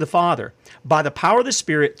directed to the Father by the power of the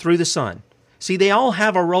Spirit through the Son. See, they all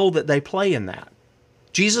have a role that they play in that.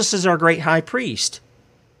 Jesus is our great high priest.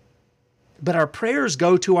 But our prayers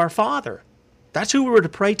go to our Father. That's who we're to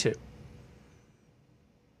pray to.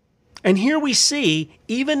 And here we see,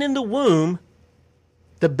 even in the womb,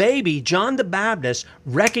 the baby, John the Baptist,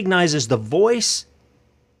 recognizes the voice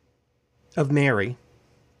of Mary,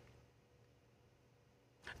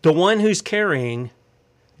 the one who's carrying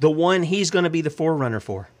the one he's going to be the forerunner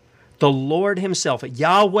for, the Lord himself,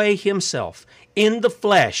 Yahweh himself, in the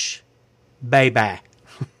flesh, baby,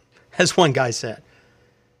 as one guy said.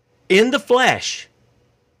 In the flesh,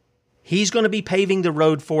 he's going to be paving the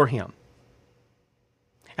road for him.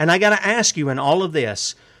 And I got to ask you in all of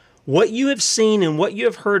this, what you have seen and what you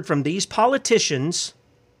have heard from these politicians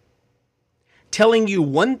telling you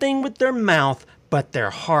one thing with their mouth, but their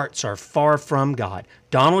hearts are far from God.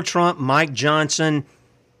 Donald Trump, Mike Johnson,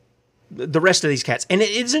 the rest of these cats. And it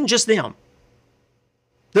isn't just them.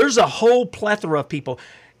 There's a whole plethora of people.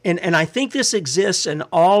 And I think this exists in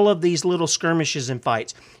all of these little skirmishes and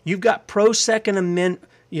fights. You've got pro-Second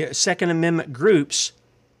Amendment groups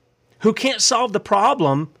who can't solve the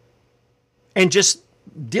problem and just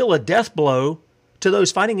deal a death blow to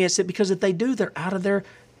those fighting against it, because if they do, they're out of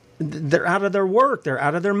their work, they're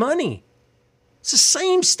out of their money. It's the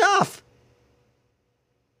same stuff.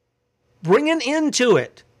 Bring an end to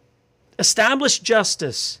it. Establish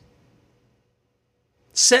justice.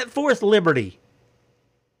 Set forth liberty.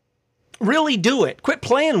 Really do it. Quit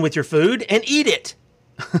playing with your food and eat it.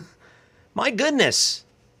 My goodness.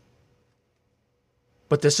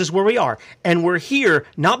 But this is where we are. And we're here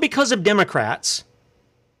not because of Democrats.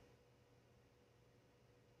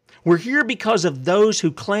 We're here because of those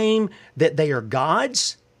who claim that they are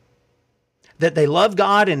gods, that they love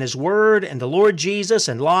God and His Word and the Lord Jesus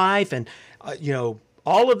and life and,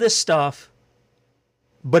 all of this stuff,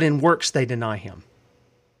 but in works they deny Him.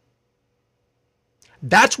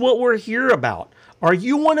 That's what we're here about. Are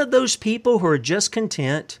you one of those people who are just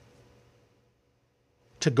content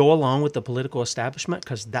to go along with the political establishment?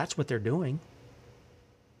 Because that's what they're doing.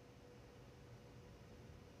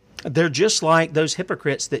 They're just like those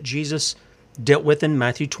hypocrites that Jesus dealt with in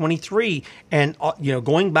Matthew 23 and,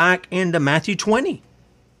 going back into Matthew 20.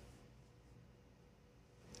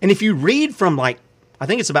 And if you read from I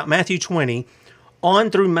think it's about Matthew 20 on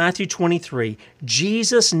through Matthew 23,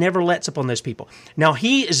 Jesus never lets up on those people. Now,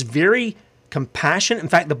 He is very compassionate. In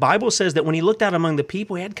fact, the Bible says that when He looked out among the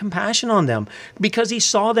people, He had compassion on them because He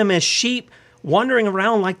saw them as sheep wandering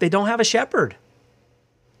around like they don't have a shepherd.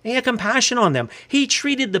 He had compassion on them. He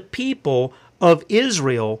treated the people of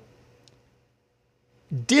Israel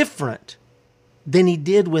different than He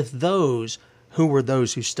did with those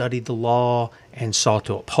who studied the law and sought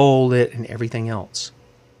to uphold it and everything else.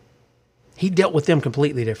 He dealt with them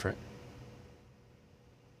completely different.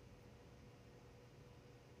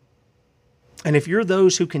 And if you're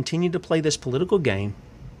those who continue to play this political game,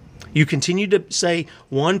 you continue to say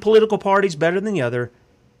one political party's better than the other,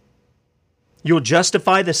 you'll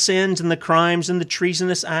justify the sins and the crimes and the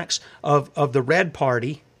treasonous acts of the red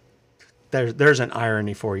party. There's an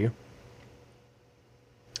irony for you.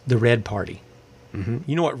 The red party. Mm-hmm.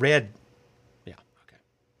 You know what red... Yeah, okay.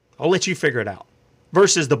 I'll let you figure it out.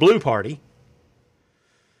 Versus the blue party.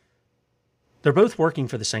 They're both working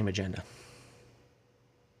for the same agenda.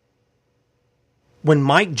 When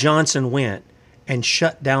Mike Johnson went and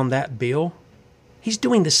shut down that bill, he's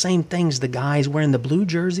doing the same things the guys wearing the blue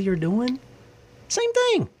jersey are doing. Same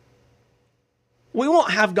thing. We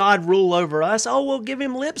won't have God rule over us. Oh, we'll give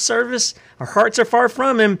Him lip service. Our hearts are far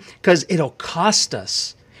from Him because it'll cost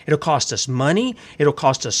us. It'll cost us money. It'll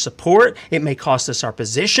cost us support. It may cost us our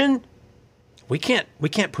position. We can't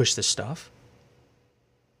push this stuff.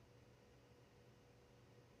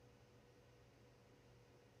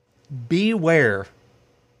 Beware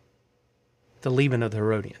the leaven of the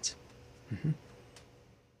Herodians. Mm-hmm.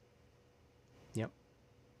 Yep.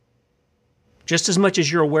 Just as much as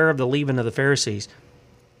you're aware of the leaven of the Pharisees,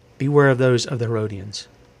 beware of those of the Herodians.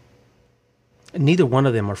 And neither one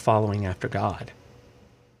of them are following after God.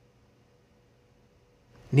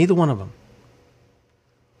 Neither one of them.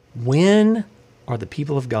 When are the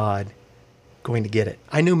people of God going to get it?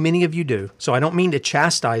 I know many of you do, so I don't mean to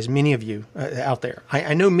chastise many of you out there.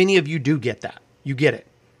 I know many of you do get that. You get it.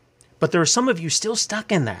 But there are some of you still stuck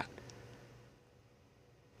in that.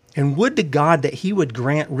 And would to God that He would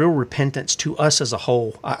grant real repentance to us as a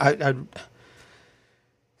whole.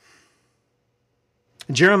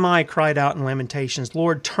 Jeremiah cried out in Lamentations,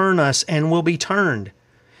 Lord, turn us and we'll be turned.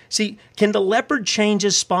 See, can the leopard change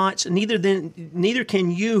his spots? Neither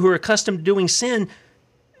can you who are accustomed to doing sin.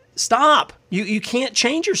 Stop. You can't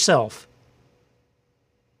change yourself.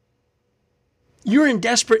 You're in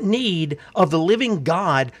desperate need of the living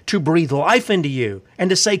God to breathe life into you and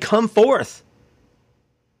to say, come forth.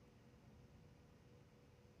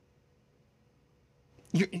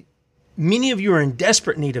 Many of you are in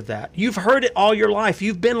desperate need of that. You've heard it all your life.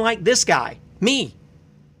 You've been like this guy, me.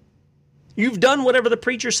 You've done whatever the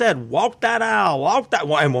preacher said. Walk that aisle, walk that.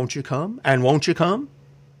 And won't you come? And won't you come?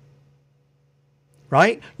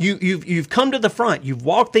 Right? You've come to the front. You've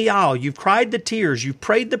walked the aisle. You've cried the tears. You've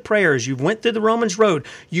prayed the prayers. You've went through the Romans road.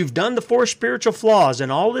 You've done the 4 spiritual flaws and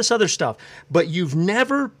all this other stuff. But you've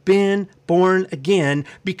never been born again,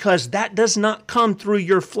 because that does not come through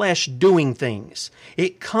your flesh doing things.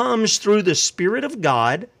 It comes through the Spirit of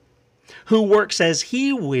God, who works as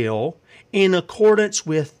He will in accordance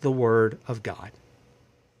with the Word of God.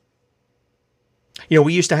 You know,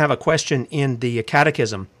 we used to have a question in the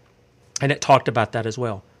catechism, and it talked about that as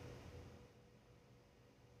well.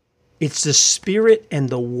 It's the Spirit and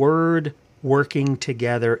the Word working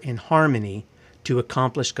together in harmony to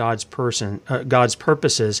accomplish God's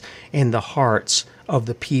purposes in the hearts of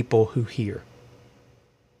the people who hear.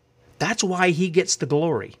 That's why He gets the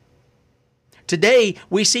glory. Today,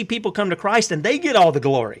 we see people come to Christ and they get all the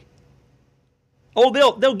glory. Oh,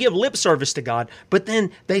 they'll give lip service to God, but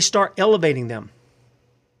then they start elevating them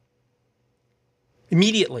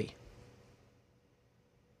immediately.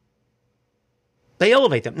 They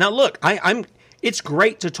elevate them. Now look, it's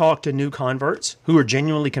great to talk to new converts who are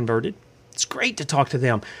genuinely converted. It's great to talk to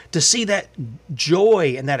them, to see that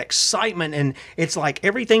joy and that excitement, and it's like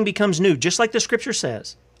everything becomes new, just like the Scripture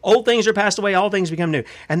says. Old things are passed away, all things become new.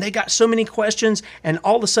 And they got so many questions, and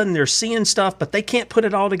all of a sudden they're seeing stuff, but they can't put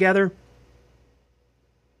it all together.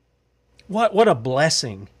 What a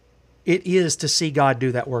blessing it is to see God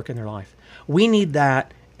do that work in their life. We need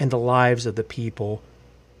that in the lives of the people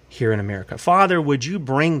here in America. Father, would you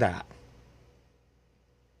bring that?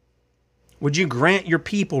 Would you grant your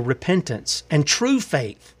people repentance and true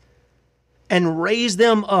faith and raise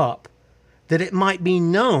them up, that it might be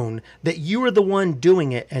known that you are the one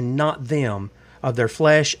doing it and not them of their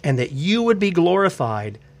flesh, and that you would be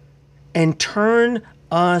glorified, and turn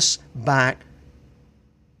us back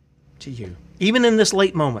to you. Even in this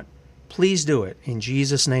late moment, please do it. In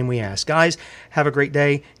Jesus' name we ask. Guys, have a great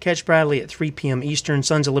day. Catch Bradley at 3 p.m. Eastern,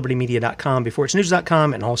 sonsoflibertymedia.com,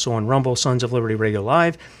 beforeitsnews.com, and also on Rumble, Sons of Liberty Radio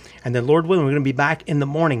Live. And then, Lord willing, we're going to be back in the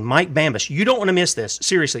morning. Mike Bambus, you don't want to miss this.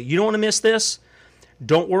 Seriously, you don't want to miss this.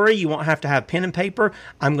 Don't worry, you won't have to have pen and paper.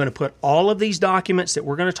 I'm going to put all of these documents that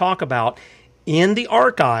we're going to talk about in the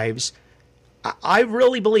archives. I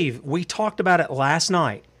really believe, we talked about it last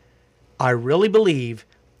night, I really believe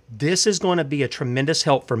this is going to be a tremendous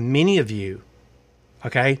help for many of you,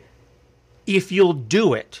 okay? If you'll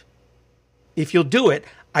do it,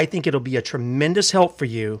 I think it'll be a tremendous help for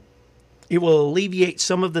you. It will alleviate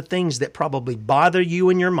some of the things that probably bother you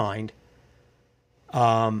in your mind,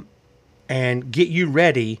 and get you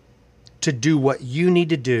ready to do what you need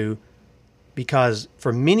to do, because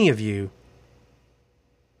for many of you,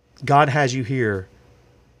 God has you here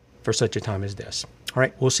for such a time as this. All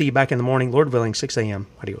right, we'll see you back in the morning, Lord willing, 6 a.m.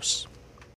 Adios.